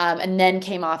 And then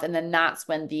came off. And then that's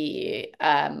when the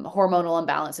hormonal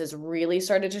imbalances really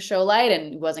started to show light,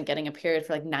 and wasn't getting a period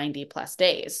for like 90 plus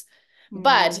days.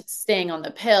 But staying on the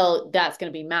pill, that's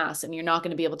going to be masked, and you're not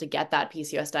going to be able to get that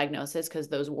PCOS diagnosis because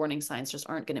those warning signs just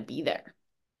aren't going to be there.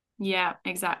 Yeah,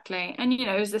 exactly. And,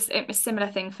 it's a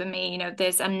similar thing for me.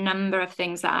 There's a number of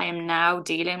things that I am now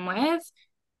dealing with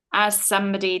as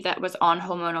somebody that was on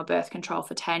hormonal birth control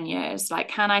for 10 years. Like,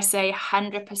 can I say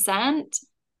 100%?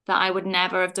 That I would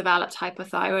never have developed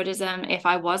hypothyroidism if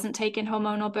I wasn't taking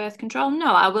hormonal birth control?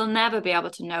 No, I will never be able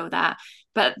to know that.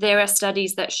 But there are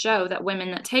studies that show that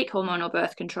women that take hormonal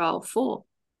birth control for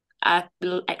a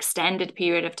extended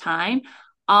period of time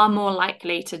are more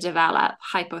likely to develop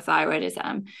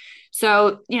hypothyroidism.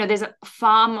 So, there's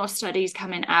far more studies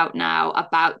coming out now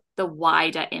about the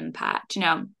wider impact.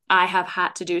 I have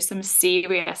had to do some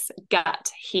serious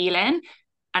gut healing.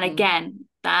 And again,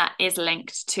 that is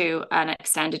linked to an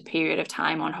extended period of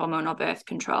time on hormonal birth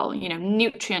control,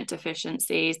 nutrient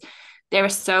deficiencies. There are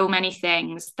so many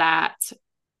things that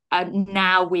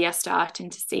now we are starting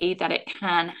to see that it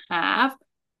can have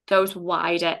those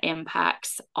wider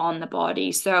impacts on the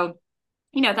body. So,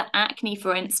 the acne,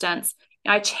 for instance,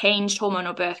 I changed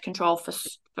hormonal birth control for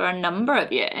a number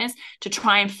of years to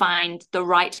try and find the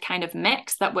right kind of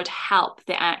mix that would help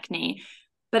the acne.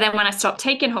 But then when I stopped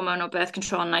taking hormonal birth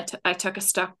control and I took a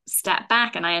step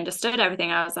back and I understood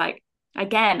everything, I was like,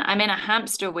 again, I'm in a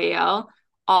hamster wheel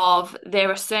of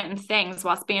there are certain things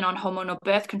whilst being on hormonal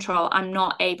birth control, I'm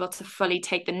not able to fully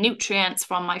take the nutrients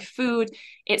from my food.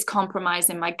 It's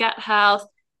compromising my gut health,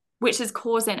 which is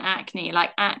causing acne.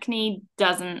 Like acne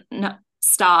doesn't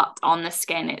start on the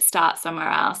skin, it starts somewhere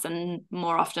else. And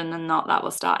more often than not, that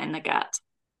will start in the gut.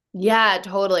 Yeah,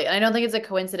 totally. And I don't think it's a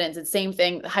coincidence. It's the same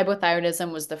thing.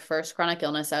 Hypothyroidism was the first chronic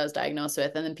illness I was diagnosed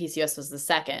with, and then PCOS was the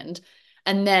second.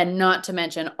 And then, not to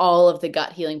mention all of the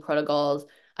gut healing protocols.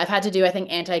 I've had to do, I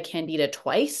think, anti-candida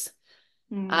twice.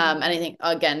 And I think,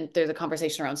 again, there's a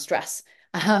conversation around stress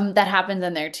that happens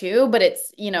in there too. But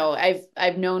it's,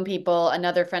 I've known people,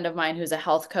 another friend of mine who's a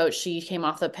health coach, she came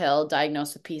off the pill,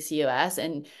 diagnosed with PCOS,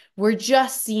 and we're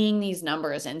just seeing these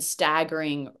numbers in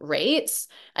staggering rates.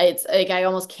 It's like I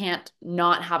almost can't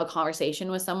not have a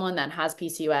conversation with someone that has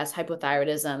PCOS,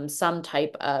 hypothyroidism, some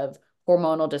type of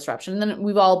hormonal disruption. And then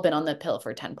we've all been on the pill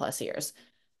for 10 plus years.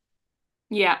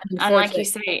 Yeah. And like you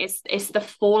Unfortunately, say, it's the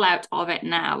fallout of it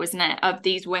now, isn't it? Of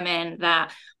these women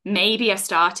that maybe are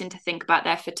starting to think about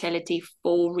their fertility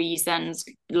for reasons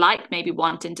like maybe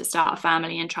wanting to start a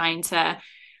family and trying to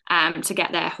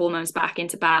get their hormones back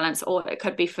into balance, or it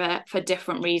could be for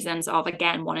different reasons of,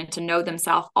 again, wanting to know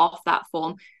themselves off that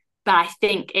form. But I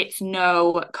think it's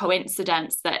no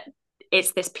coincidence that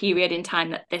it's this period in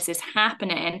time that this is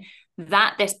happening,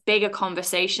 that this bigger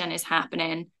conversation is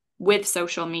happening with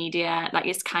social media. Like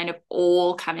it's kind of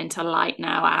all coming to light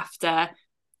now after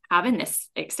having this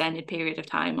extended period of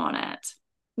time on it.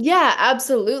 yeah,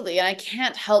 absolutely. And I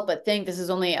can't help but think this is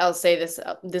only, I'll say this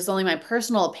is only my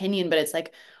personal opinion, but it's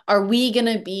like, are we going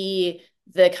to be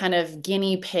the kind of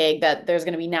guinea pig that there's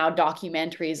going to be now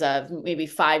documentaries of maybe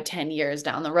 5, 10 years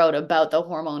down the road about the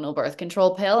hormonal birth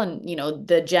control pill and,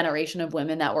 the generation of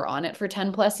women that were on it for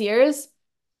 10 plus years?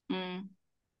 Mm.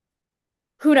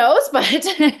 Who knows? But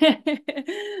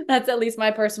that's at least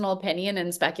my personal opinion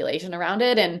and speculation around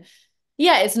it. And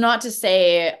yeah, it's not to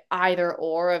say either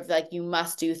or of like you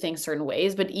must do things certain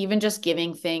ways, but even just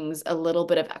giving things a little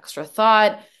bit of extra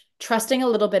thought, trusting a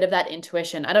little bit of that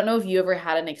intuition. I don't know if you ever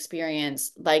had an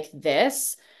experience like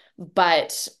this,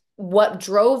 but what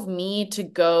drove me to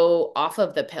go off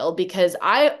of the pill, because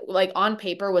I like on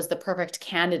paper was the perfect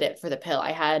candidate for the pill.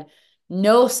 I had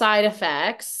no side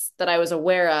effects that I was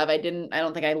aware of. I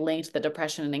don't think I linked the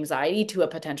depression and anxiety to a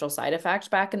potential side effect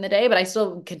back in the day, but I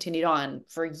still continued on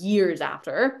for years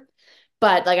after.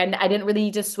 But like I didn't really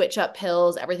need to switch up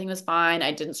pills. Everything was fine.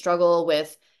 I didn't struggle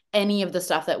with any of the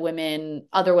stuff that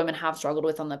other women have struggled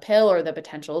with on the pill or the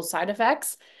potential side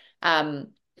effects.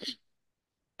 Um,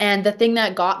 and the thing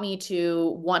that got me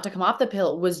to want to come off the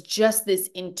pill was just this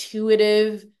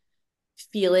intuitive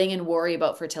feeling and worry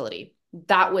about fertility.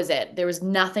 That was it. There was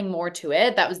nothing more to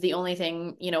it. That was the only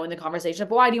thing, in the conversation of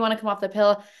why do you want to come off the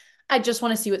pill? I just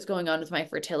want to see what's going on with my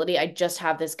fertility. I just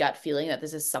have this gut feeling that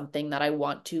this is something that I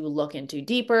want to look into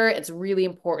deeper. It's really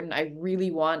important. I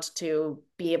really want to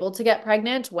be able to get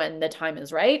pregnant when the time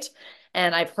is right.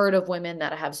 And I've heard of women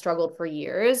that have struggled for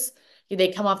years.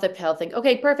 They come off the pill, think,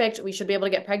 okay, perfect. We should be able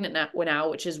to get pregnant now,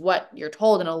 which is what you're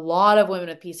told. And a lot of women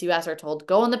with PCOS are told,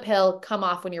 go on the pill, come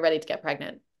off when you're ready to get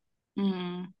pregnant.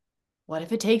 Mm. What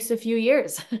if it takes a few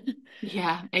years?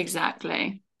 Yeah,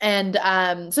 exactly. And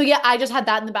so yeah, I just had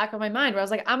that in the back of my mind where I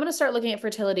was like, I'm gonna start looking at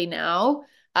fertility now,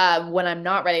 when I'm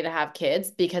not ready to have kids,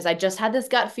 because I just had this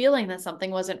gut feeling that something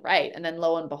wasn't right. And then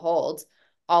lo and behold,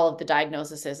 all of the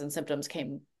diagnoses and symptoms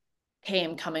came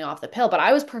coming off the pill. But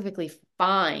I was perfectly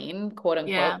fine, quote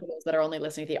unquote, Yeah. for those that are only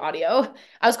listening to the audio.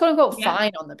 I was quote unquote Yeah.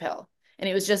 fine on the pill. And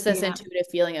it was just this Yeah. intuitive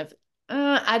feeling of,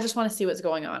 I just want to see what's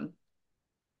going on.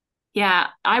 Yeah,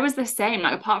 I was the same.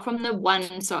 Like apart from the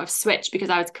one sort of switch because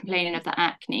I was complaining of the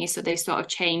acne, so they sort of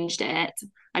changed it.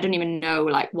 I don't even know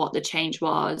like what the change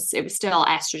was. It was still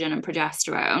estrogen and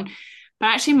progesterone. But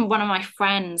actually, one of my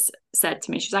friends said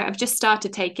to me, she's like, I've just stopped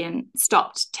taking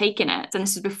it. And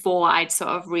this is before I'd sort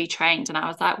of retrained. And I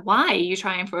was like, why are you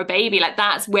trying for a baby? Like,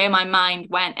 that's where my mind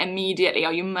went immediately.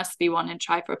 Oh, you must be wanting to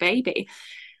try for a baby.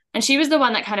 And she was the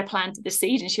one that kind of planted the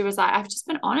seed. And she was like, I've just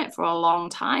been on it for a long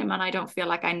time and I don't feel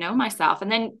like I know myself.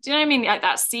 And then, do you know what I mean? Like,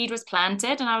 that seed was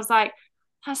planted. And I was like,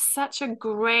 that's such a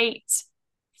great,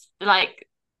 like,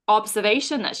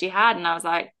 observation that she had. And I was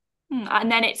like,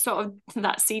 and then it sort of,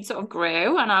 that seed sort of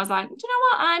grew. And I was like, do you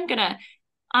know what?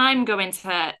 I'm going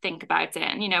to think about it.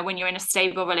 And, when you're in a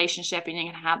stable relationship and you're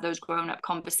going to have those grown up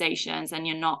conversations and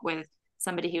you're not with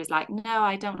somebody who's like, no,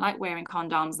 I don't like wearing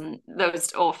condoms and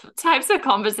those awful types of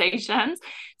conversations.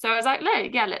 So I was like,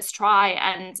 look, yeah, let's try.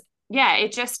 And yeah,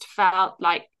 it just felt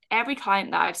like every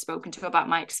client that I've spoken to about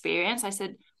my experience, I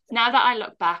said, now that I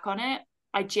look back on it,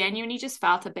 I genuinely just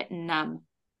felt a bit numb.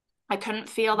 I couldn't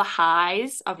feel the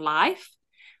highs of life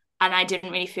and I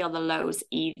didn't really feel the lows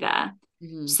either.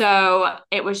 Mm-hmm. So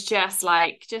it was just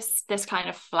like this kind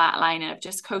of flat line of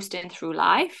just coasting through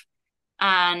life.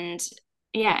 And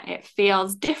yeah, it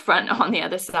feels different on the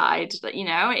other side.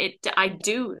 I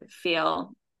do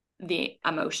feel the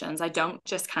emotions. I don't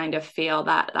just kind of feel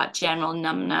that general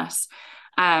numbness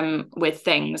with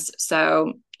things.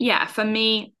 So yeah, for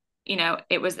me,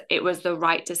 it was the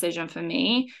right decision for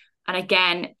me. And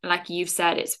again, like you've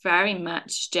said, it's very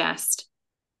much just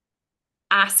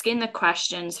asking the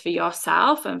questions for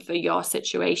yourself and for your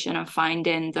situation and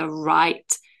finding the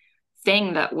right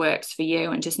thing that works for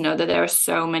you, and just know that there are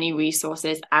so many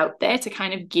resources out there to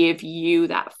kind of give you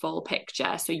that full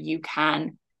picture so you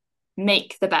can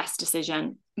make the best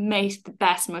decision, make the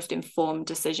best, most informed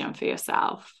decision for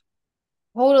yourself.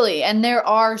 Totally. And there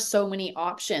are so many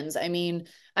options. I mean,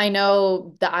 I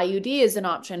know the IUD is an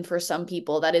option for some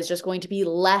people that is just going to be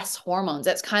less hormones.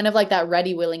 That's kind of like that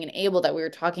ready, willing, and able that we were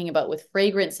talking about with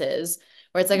fragrances,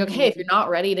 where it's like, okay, if you're not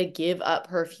ready to give up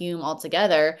perfume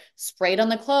altogether, spray it on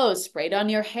the clothes, spray it on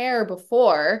your hair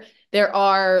before. There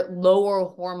are lower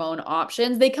hormone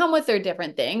options. They come with their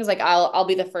different things. Like I'll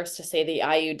be the first to say the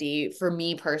IUD for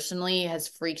me personally has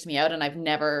freaked me out and I've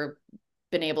never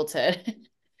been able to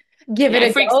give Yeah, it it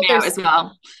a freaks go. me out as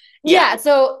well. Yeah. Yeah,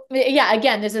 so yeah,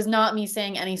 again, this is not me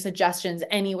saying any suggestions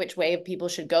any which way people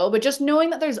should go, but just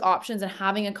knowing that there's options and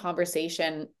having a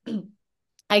conversation,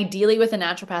 ideally with a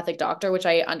naturopathic doctor, which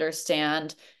I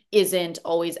understand isn't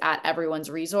always at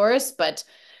everyone's resource, but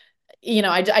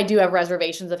I do have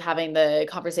reservations of having the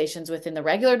conversations within the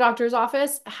regular doctor's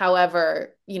office.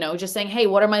 However, just saying, hey,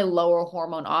 what are my lower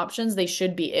hormone options? They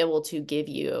should be able to give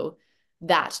you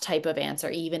that type of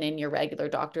answer, even in your regular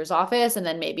doctor's office. And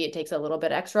then maybe it takes a little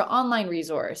bit extra online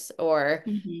resource or,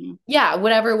 Mm-hmm. yeah,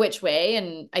 whatever which way.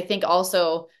 And I think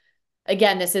also,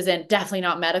 again, this isn't definitely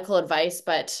not medical advice,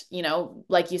 but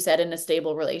like you said, in a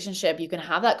stable relationship, you can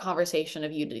have that conversation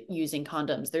of you using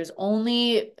condoms. There's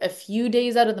only a few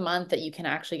days out of the month that you can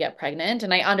actually get pregnant.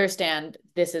 And I understand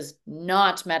this is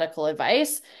not medical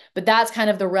advice, but that's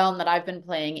kind of the realm that I've been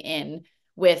playing in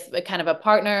with a kind of a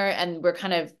partner. And we're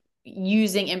kind of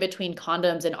using in between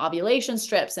condoms and ovulation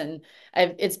strips. And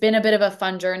it's been a bit of a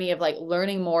fun journey of like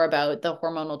learning more about the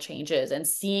hormonal changes and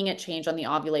seeing it change on the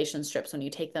ovulation strips when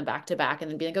you take them back to back, and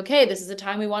then be like, okay, this is a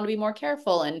time we want to be more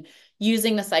careful, and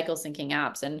using the cycle syncing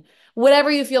apps and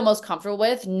whatever you feel most comfortable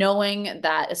with, knowing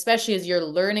that especially as you're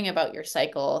learning about your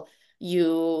cycle,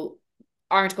 you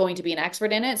aren't going to be an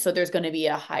expert in it. So there's going to be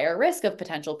a higher risk of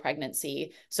potential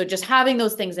pregnancy. So just having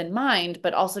those things in mind,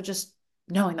 but also just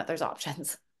knowing that there's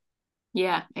options.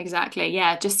 Yeah, exactly.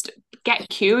 Yeah, just get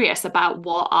curious about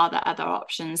what are the other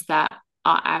options that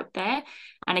are out there.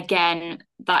 And again,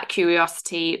 that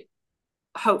curiosity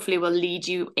hopefully will lead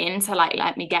you into like,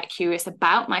 let me get curious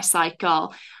about my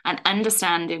cycle and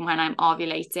understanding when I'm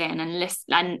ovulating and listen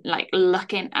and like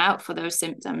looking out for those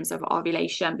symptoms of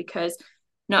ovulation, because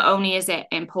not only is it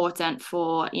important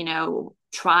for,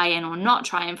 trying or not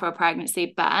trying for a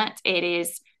pregnancy, but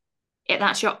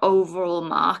that's your overall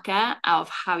marker of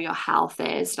how your health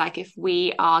is. Like if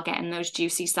we are getting those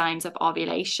juicy signs of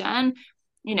ovulation,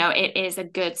 it is a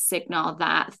good signal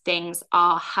that things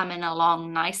are humming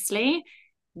along nicely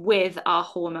with our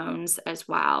hormones as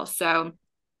well. So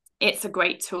it's a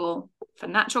great tool for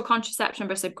natural contraception,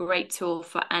 but it's a great tool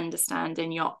for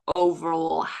understanding your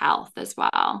overall health as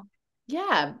well.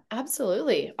 Yeah,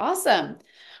 absolutely. Awesome.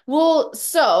 Well,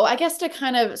 so I guess to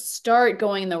kind of start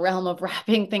going in the realm of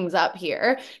wrapping things up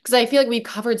here, because I feel like we've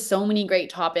covered so many great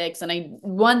topics. And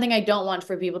one thing I don't want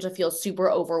for people to feel super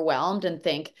overwhelmed and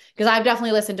think, because I've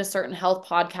definitely listened to certain health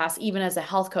podcasts, even as a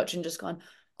health coach, and just gone,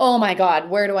 oh my God,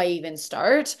 where do I even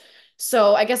start?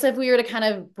 So I guess if we were to kind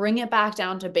of bring it back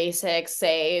down to basics,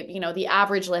 say, the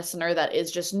average listener that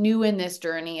is just new in this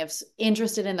journey of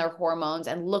interested in their hormones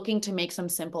and looking to make some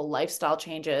simple lifestyle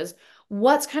changes,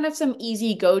 what's kind of some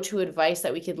easy go-to advice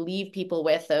that we could leave people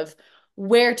with of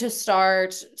where to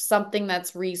start, something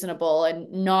that's reasonable and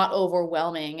not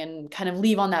overwhelming, and kind of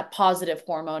leave on that positive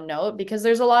hormone note? Because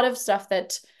there's a lot of stuff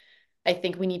that I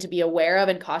think we need to be aware of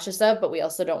and cautious of, but we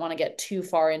also don't want to get too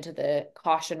far into the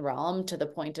caution realm to the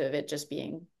point of it just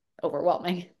being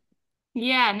overwhelming.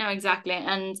 Yeah, no, exactly.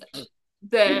 And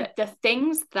the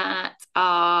things that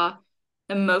are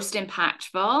the most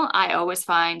impactful, I always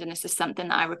find, and this is something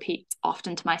that I repeat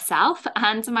often to myself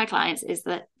and to my clients, is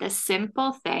that the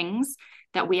simple things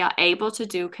that we are able to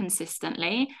do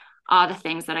consistently are the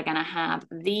things that are going to have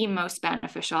the most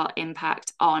beneficial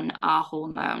impact on our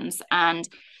hormones. And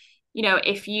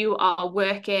if you are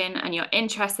working and you're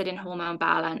interested in hormone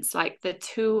balance, like the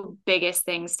two biggest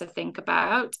things to think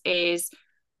about is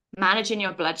managing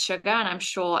your blood sugar. And I'm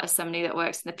sure as somebody that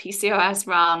works in the PCOS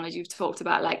realm, as you've talked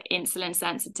about, like insulin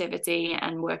sensitivity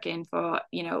and working for,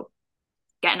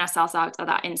 getting ourselves out of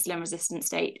that insulin resistant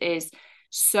state is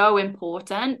so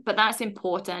important. But that's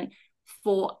important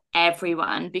for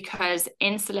everyone because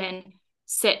insulin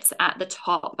sits at the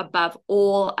top above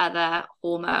all other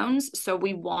hormones. So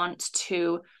we want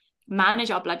to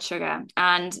manage our blood sugar.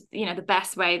 And, the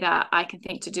best way that I can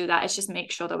think to do that is just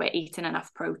make sure that we're eating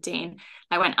enough protein.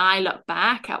 Like when I look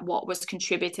back at what was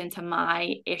contributing to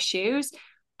my issues,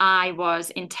 I was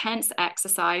intense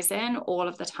exercising all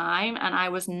of the time and I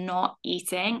was not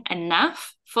eating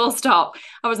enough, full stop.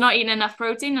 I was not eating enough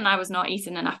protein and I was not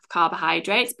eating enough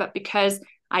carbohydrates. But because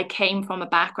I came from a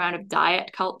background of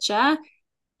diet culture,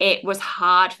 it was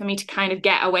hard for me to kind of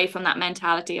get away from that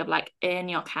mentality of like, earn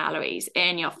your calories,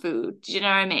 earn your food. Do you know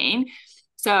what I mean?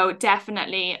 So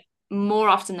definitely more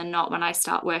often than not, when I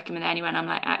start working with anyone, I'm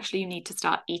like, actually, you need to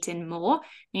start eating more.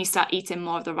 You need to start eating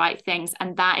more of the right things.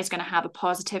 And that is going to have a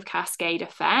positive cascade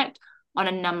effect on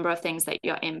a number of things that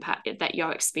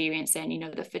you're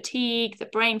experiencing, the fatigue, the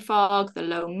brain fog, the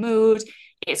low mood.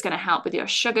 It's going to help with your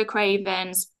sugar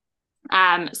cravings.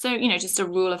 So, just a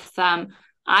rule of thumb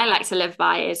I like to live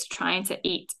by is trying to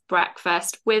eat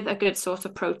breakfast with a good source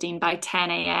of protein by 10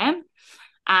 a.m.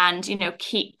 and,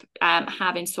 keep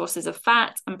having sources of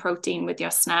fat and protein with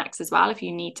your snacks as well if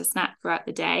you need to snack throughout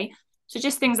the day. So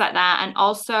just things like that. And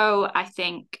also, I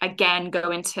think, again,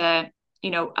 going to,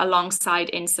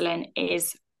 alongside insulin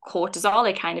is cortisol.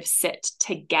 They kind of sit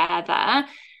together.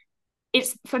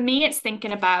 For me, it's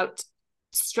thinking about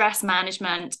stress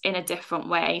management in a different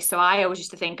way. So I always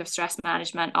used to think of stress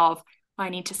management of, I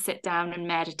need to sit down and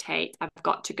meditate. I've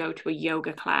got to go to a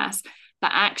yoga class.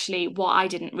 But actually, what I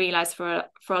didn't realize for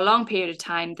a long period of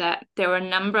time, that there were a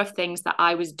number of things that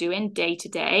I was doing day to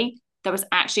day that was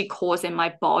actually causing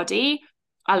my body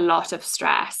a lot of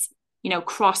stress.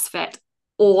 CrossFit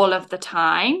all of the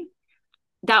time.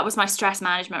 That was my stress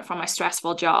management from my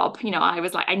stressful job. I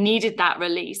was like, I needed that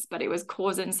release, but it was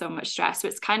causing so much stress. So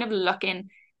it's kind of looking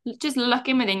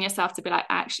within yourself to be like,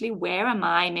 actually, where am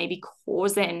I maybe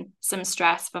causing some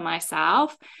stress for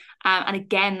myself? And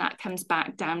again, that comes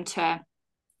back down to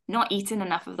not eating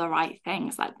enough of the right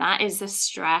things. Like that is a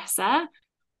stressor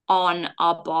on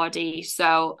our body.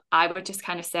 So I would just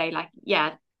kind of say like,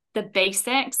 yeah, the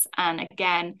basics. And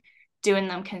again, doing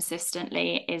them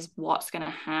consistently is what's going to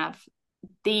have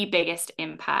the biggest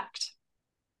impact.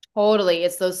 Totally.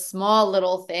 It's those small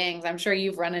little things. I'm sure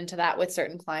you've run into that with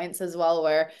certain clients as well,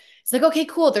 where it's like, okay,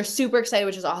 cool. They're super excited,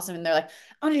 which is awesome. And they're like,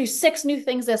 I want to do 6 new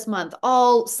things this month,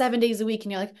 all 7 days a week.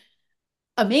 And you're like,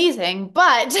 amazing,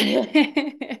 but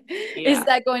is Yeah.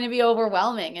 that going to be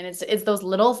overwhelming? And it's those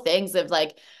little things of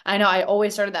like, I know I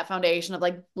always started that foundation of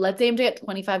like, let's aim to get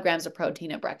 25 grams of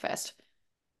protein at breakfast.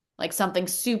 Like something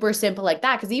super simple like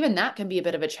that, because even that can be a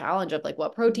bit of a challenge of like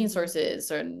what protein sources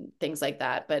and things like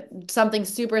that. But something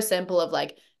super simple of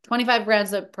like 25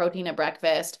 grams of protein at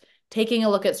breakfast, taking a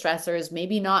look at stressors,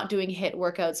 maybe not doing HIIT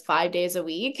workouts 5 days a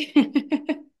week.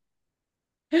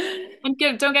 And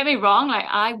don't get me wrong, like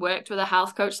I worked with a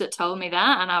health coach that told me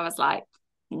that, and I was like,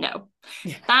 no,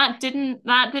 that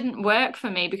didn't work for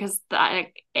me because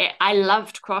I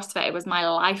loved CrossFit. It was my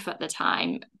life at the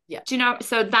time. Yeah. Do you know?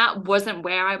 So that wasn't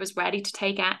where I was ready to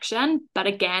take action. But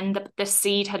again, the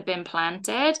seed had been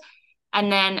planted. And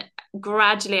then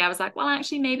gradually I was like, well,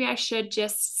 actually, maybe I should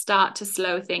just start to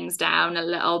slow things down a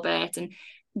little bit. And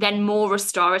then more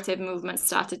restorative movements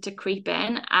started to creep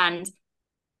in. And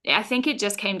I think it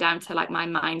just came down to like my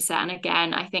mindset. And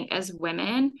again, I think as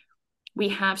women, we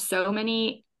have so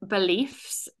many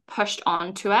beliefs pushed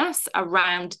onto us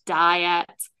around diet,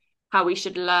 how we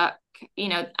should look,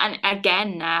 and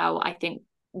again, now I think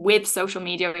with social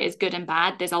media, it is good and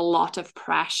bad. There's a lot of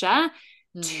pressure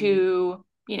to,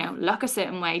 look a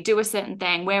certain way, do a certain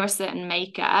thing, wear a certain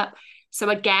makeup. So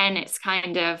again, it's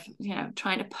kind of,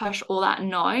 trying to push all that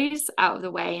noise out of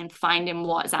the way and finding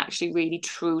what is actually really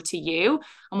true to you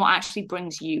and what actually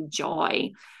brings you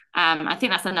joy. I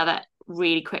think that's another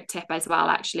really quick tip as well,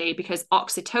 actually, because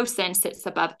oxytocin sits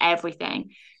above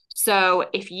everything. So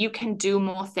if you can do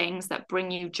more things that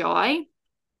bring you joy,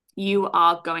 you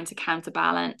are going to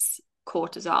counterbalance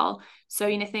cortisol. So,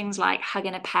 things like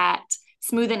hugging a pet,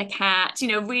 smoothing a cat,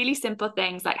 really simple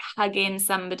things like hugging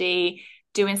somebody,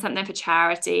 doing something for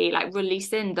charity, like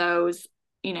releasing those,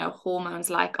 hormones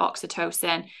like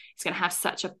oxytocin is going to have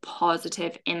such a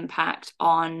positive impact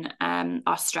on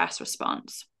our stress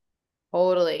response.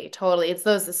 Totally, totally. It's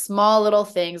those small little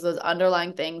things, those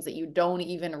underlying things that you don't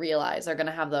even realize are going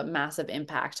to have the massive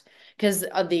impact. Because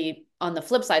on the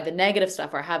flip side, the negative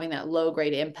stuff are having that low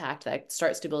grade impact that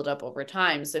starts to build up over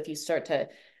time. So if you start to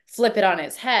flip it on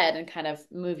its head and kind of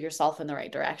move yourself in the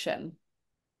right direction.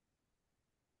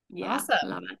 Yeah, Awesome.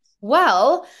 love it.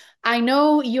 Well, I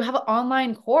know you have an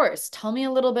online course. Tell me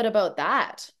a little bit about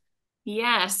that.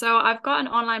 Yeah, so I've got an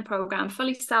online program,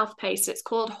 fully self-paced. It's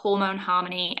called Hormone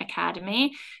Harmony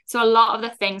Academy. So a lot of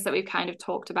the things that we've kind of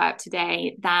talked about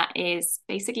today, that is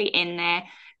basically in there.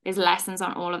 There's lessons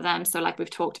on all of them. So like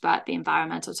we've talked about the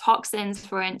environmental toxins,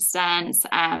 for instance,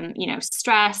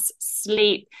 stress,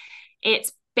 sleep.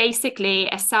 It's basically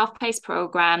a self-paced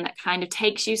program that kind of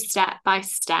takes you step by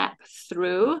step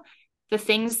through the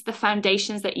things, the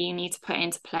foundations that you need to put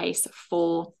into place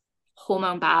for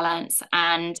hormone balance.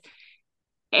 And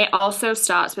it also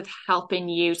starts with helping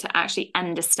you to actually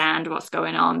understand what's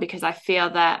going on, because I feel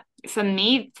that for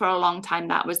me, for a long time,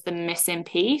 that was the missing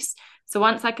piece. So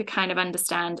once I could kind of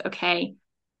understand, okay,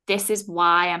 this is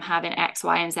why I'm having X,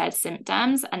 Y, and Z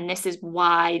symptoms, and this is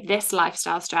why this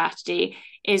lifestyle strategy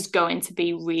is going to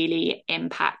be really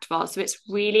impactful. So it's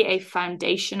really a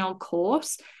foundational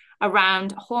course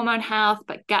around hormone health,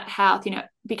 but gut health,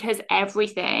 because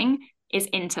everything is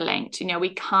interlinked.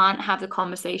 We can't have the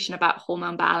conversation about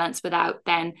hormone balance without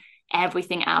then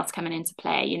everything else coming into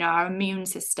play, our immune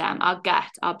system, our gut,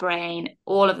 our brain,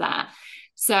 all of that.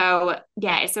 So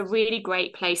yeah, it's a really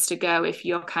great place to go if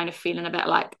you're kind of feeling a bit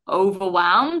like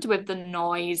overwhelmed with the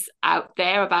noise out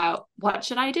there about what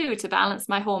should I do to balance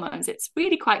my hormones. It's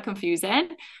really quite confusing.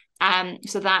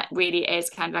 So that really is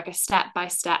kind of like a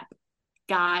step-by-step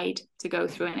guide to go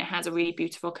through, and it has a really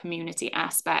beautiful community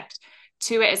aspect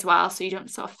to it as well, so you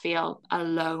don't sort of feel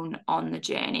alone on the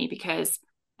journey, because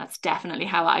that's definitely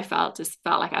how I felt. Just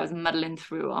felt like I was muddling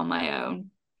through on my own.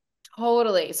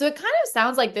 Totally. So it kind of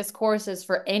sounds like this course is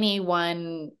for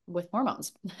anyone with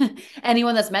hormones,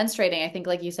 anyone that's menstruating. I think,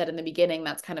 like you said in the beginning,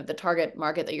 that's kind of the target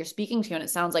market that you're speaking to. And it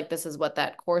sounds like this is what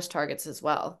that course targets as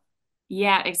well.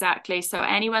 Yeah, exactly. So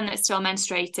anyone that's still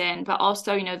menstruating, but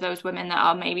also, those women that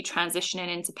are maybe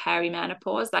transitioning into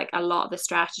perimenopause, like a lot of the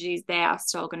strategies there are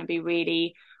still going to be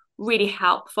really, really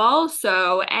helpful.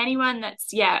 So anyone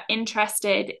that's,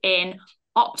 interested in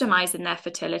optimizing their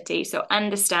fertility, so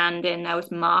understanding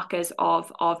those markers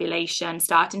of ovulation,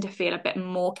 starting to feel a bit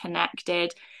more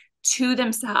connected to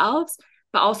themselves,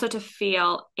 but also to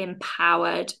feel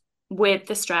empowered with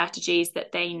the strategies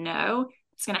that they know,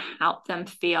 it's going to help them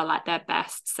feel like their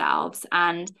best selves.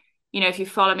 And, if you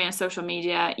follow me on social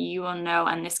media, you will know,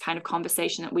 and this kind of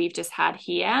conversation that we've just had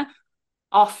here,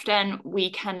 often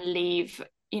we can leave,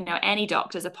 any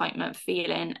doctor's appointment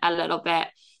feeling a little bit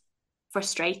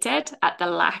frustrated at the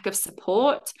lack of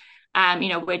support.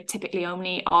 We're typically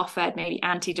only offered maybe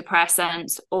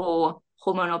antidepressants or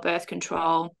hormonal birth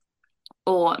control,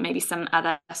 or maybe some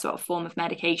other sort of form of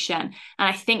medication. And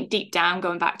I think deep down,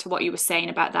 going back to what you were saying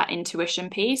about that intuition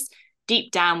piece,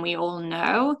 deep down, we all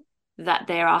know that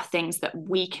there are things that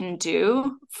we can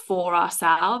do for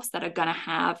ourselves that are going to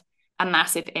have a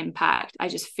massive impact. I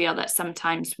just feel that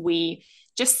sometimes we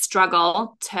just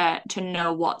struggle to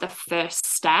know what the first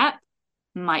step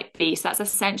might be. So that's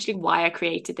essentially why I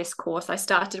created this course. I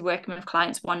started working with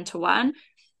clients one-to-one,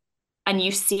 and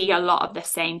you see a lot of the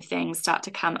same things start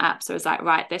to come up. So it's like,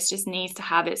 right, this just needs to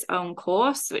have its own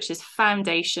course, which is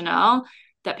foundational,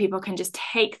 that people can just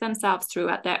take themselves through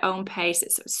at their own pace.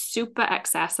 It's super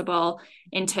accessible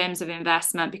in terms of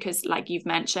investment, because like you've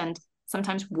mentioned,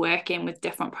 sometimes working with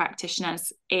different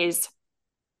practitioners is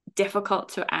difficult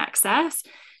to access.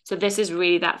 So this is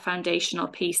really that foundational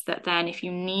piece that then if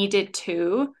you needed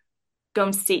to go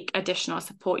and seek additional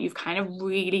support, you've kind of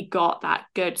really got that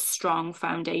good, strong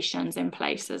foundations in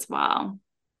place as well.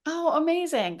 Oh,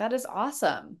 amazing. That is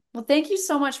awesome. Well, thank you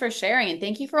so much for sharing and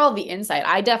thank you for all the insight.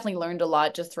 I definitely learned a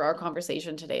lot just through our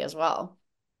conversation today as well.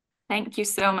 Thank you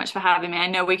so much for having me. I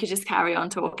know we could just carry on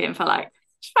talking for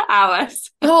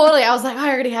hours. Totally. I was like,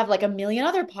 I already have like a million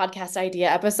other podcast idea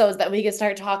episodes that we could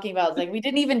start talking about. It's like we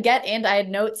didn't even get into, I had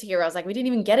notes here. I was like, we didn't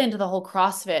even get into the whole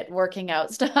CrossFit working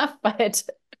out stuff, but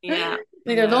Yeah,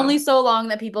 I there's know. only so long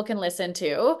that people can listen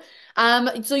to.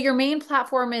 So your main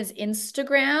platform is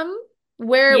Instagram. Yeah,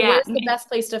 Where's the best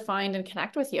place to find and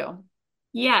connect with you?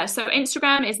 yeah. So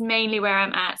Instagram is mainly where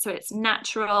I'm at. So it's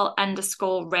natural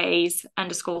underscore raise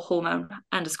underscore hormone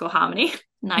underscore harmony.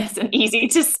 Nice and easy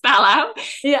to spell out.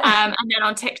 Yeah. And then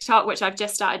on TikTok, which I've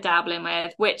just started dabbling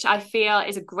with, which I feel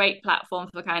is a great platform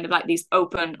for kind of like these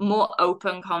more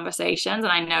open conversations.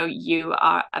 And I know you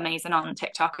are amazing on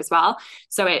TikTok as well.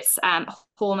 So it's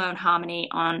Hormone Harmony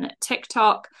on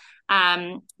TikTok.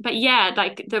 But yeah,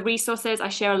 like the resources, I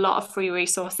share a lot of free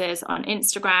resources on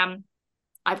Instagram.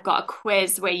 I've got a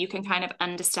quiz where you can kind of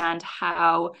understand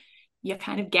how you're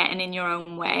kind of getting in your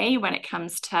own way when it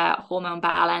comes to hormone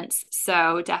balance.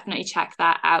 So definitely check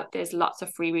that out. There's lots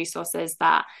of free resources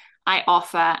that I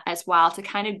offer as well to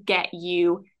kind of get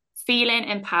you feeling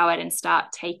empowered and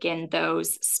start taking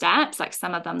those steps, like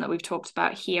some of them that we've talked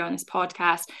about here on this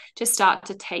podcast, to start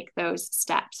to take those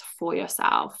steps for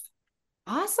yourself.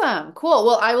 Awesome. Cool.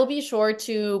 Well, I will be sure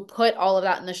to put all of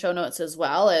that in the show notes as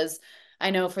well as I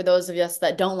know for those of us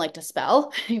that don't like to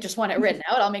spell, you just want it written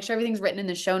out. I'll make sure everything's written in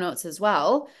the show notes as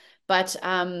well. But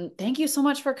thank you so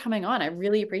much for coming on. I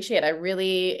really appreciate it. I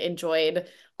really enjoyed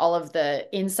all of the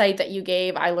insight that you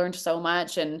gave. I learned so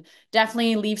much and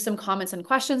definitely leave some comments and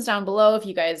questions down below if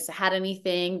you guys had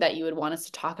anything that you would want us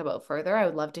to talk about further. I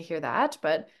would love to hear that.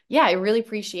 But yeah, I really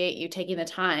appreciate you taking the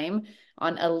time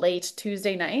on a late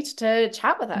Tuesday night to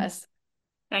chat with us.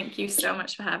 Thank you so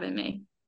much for having me.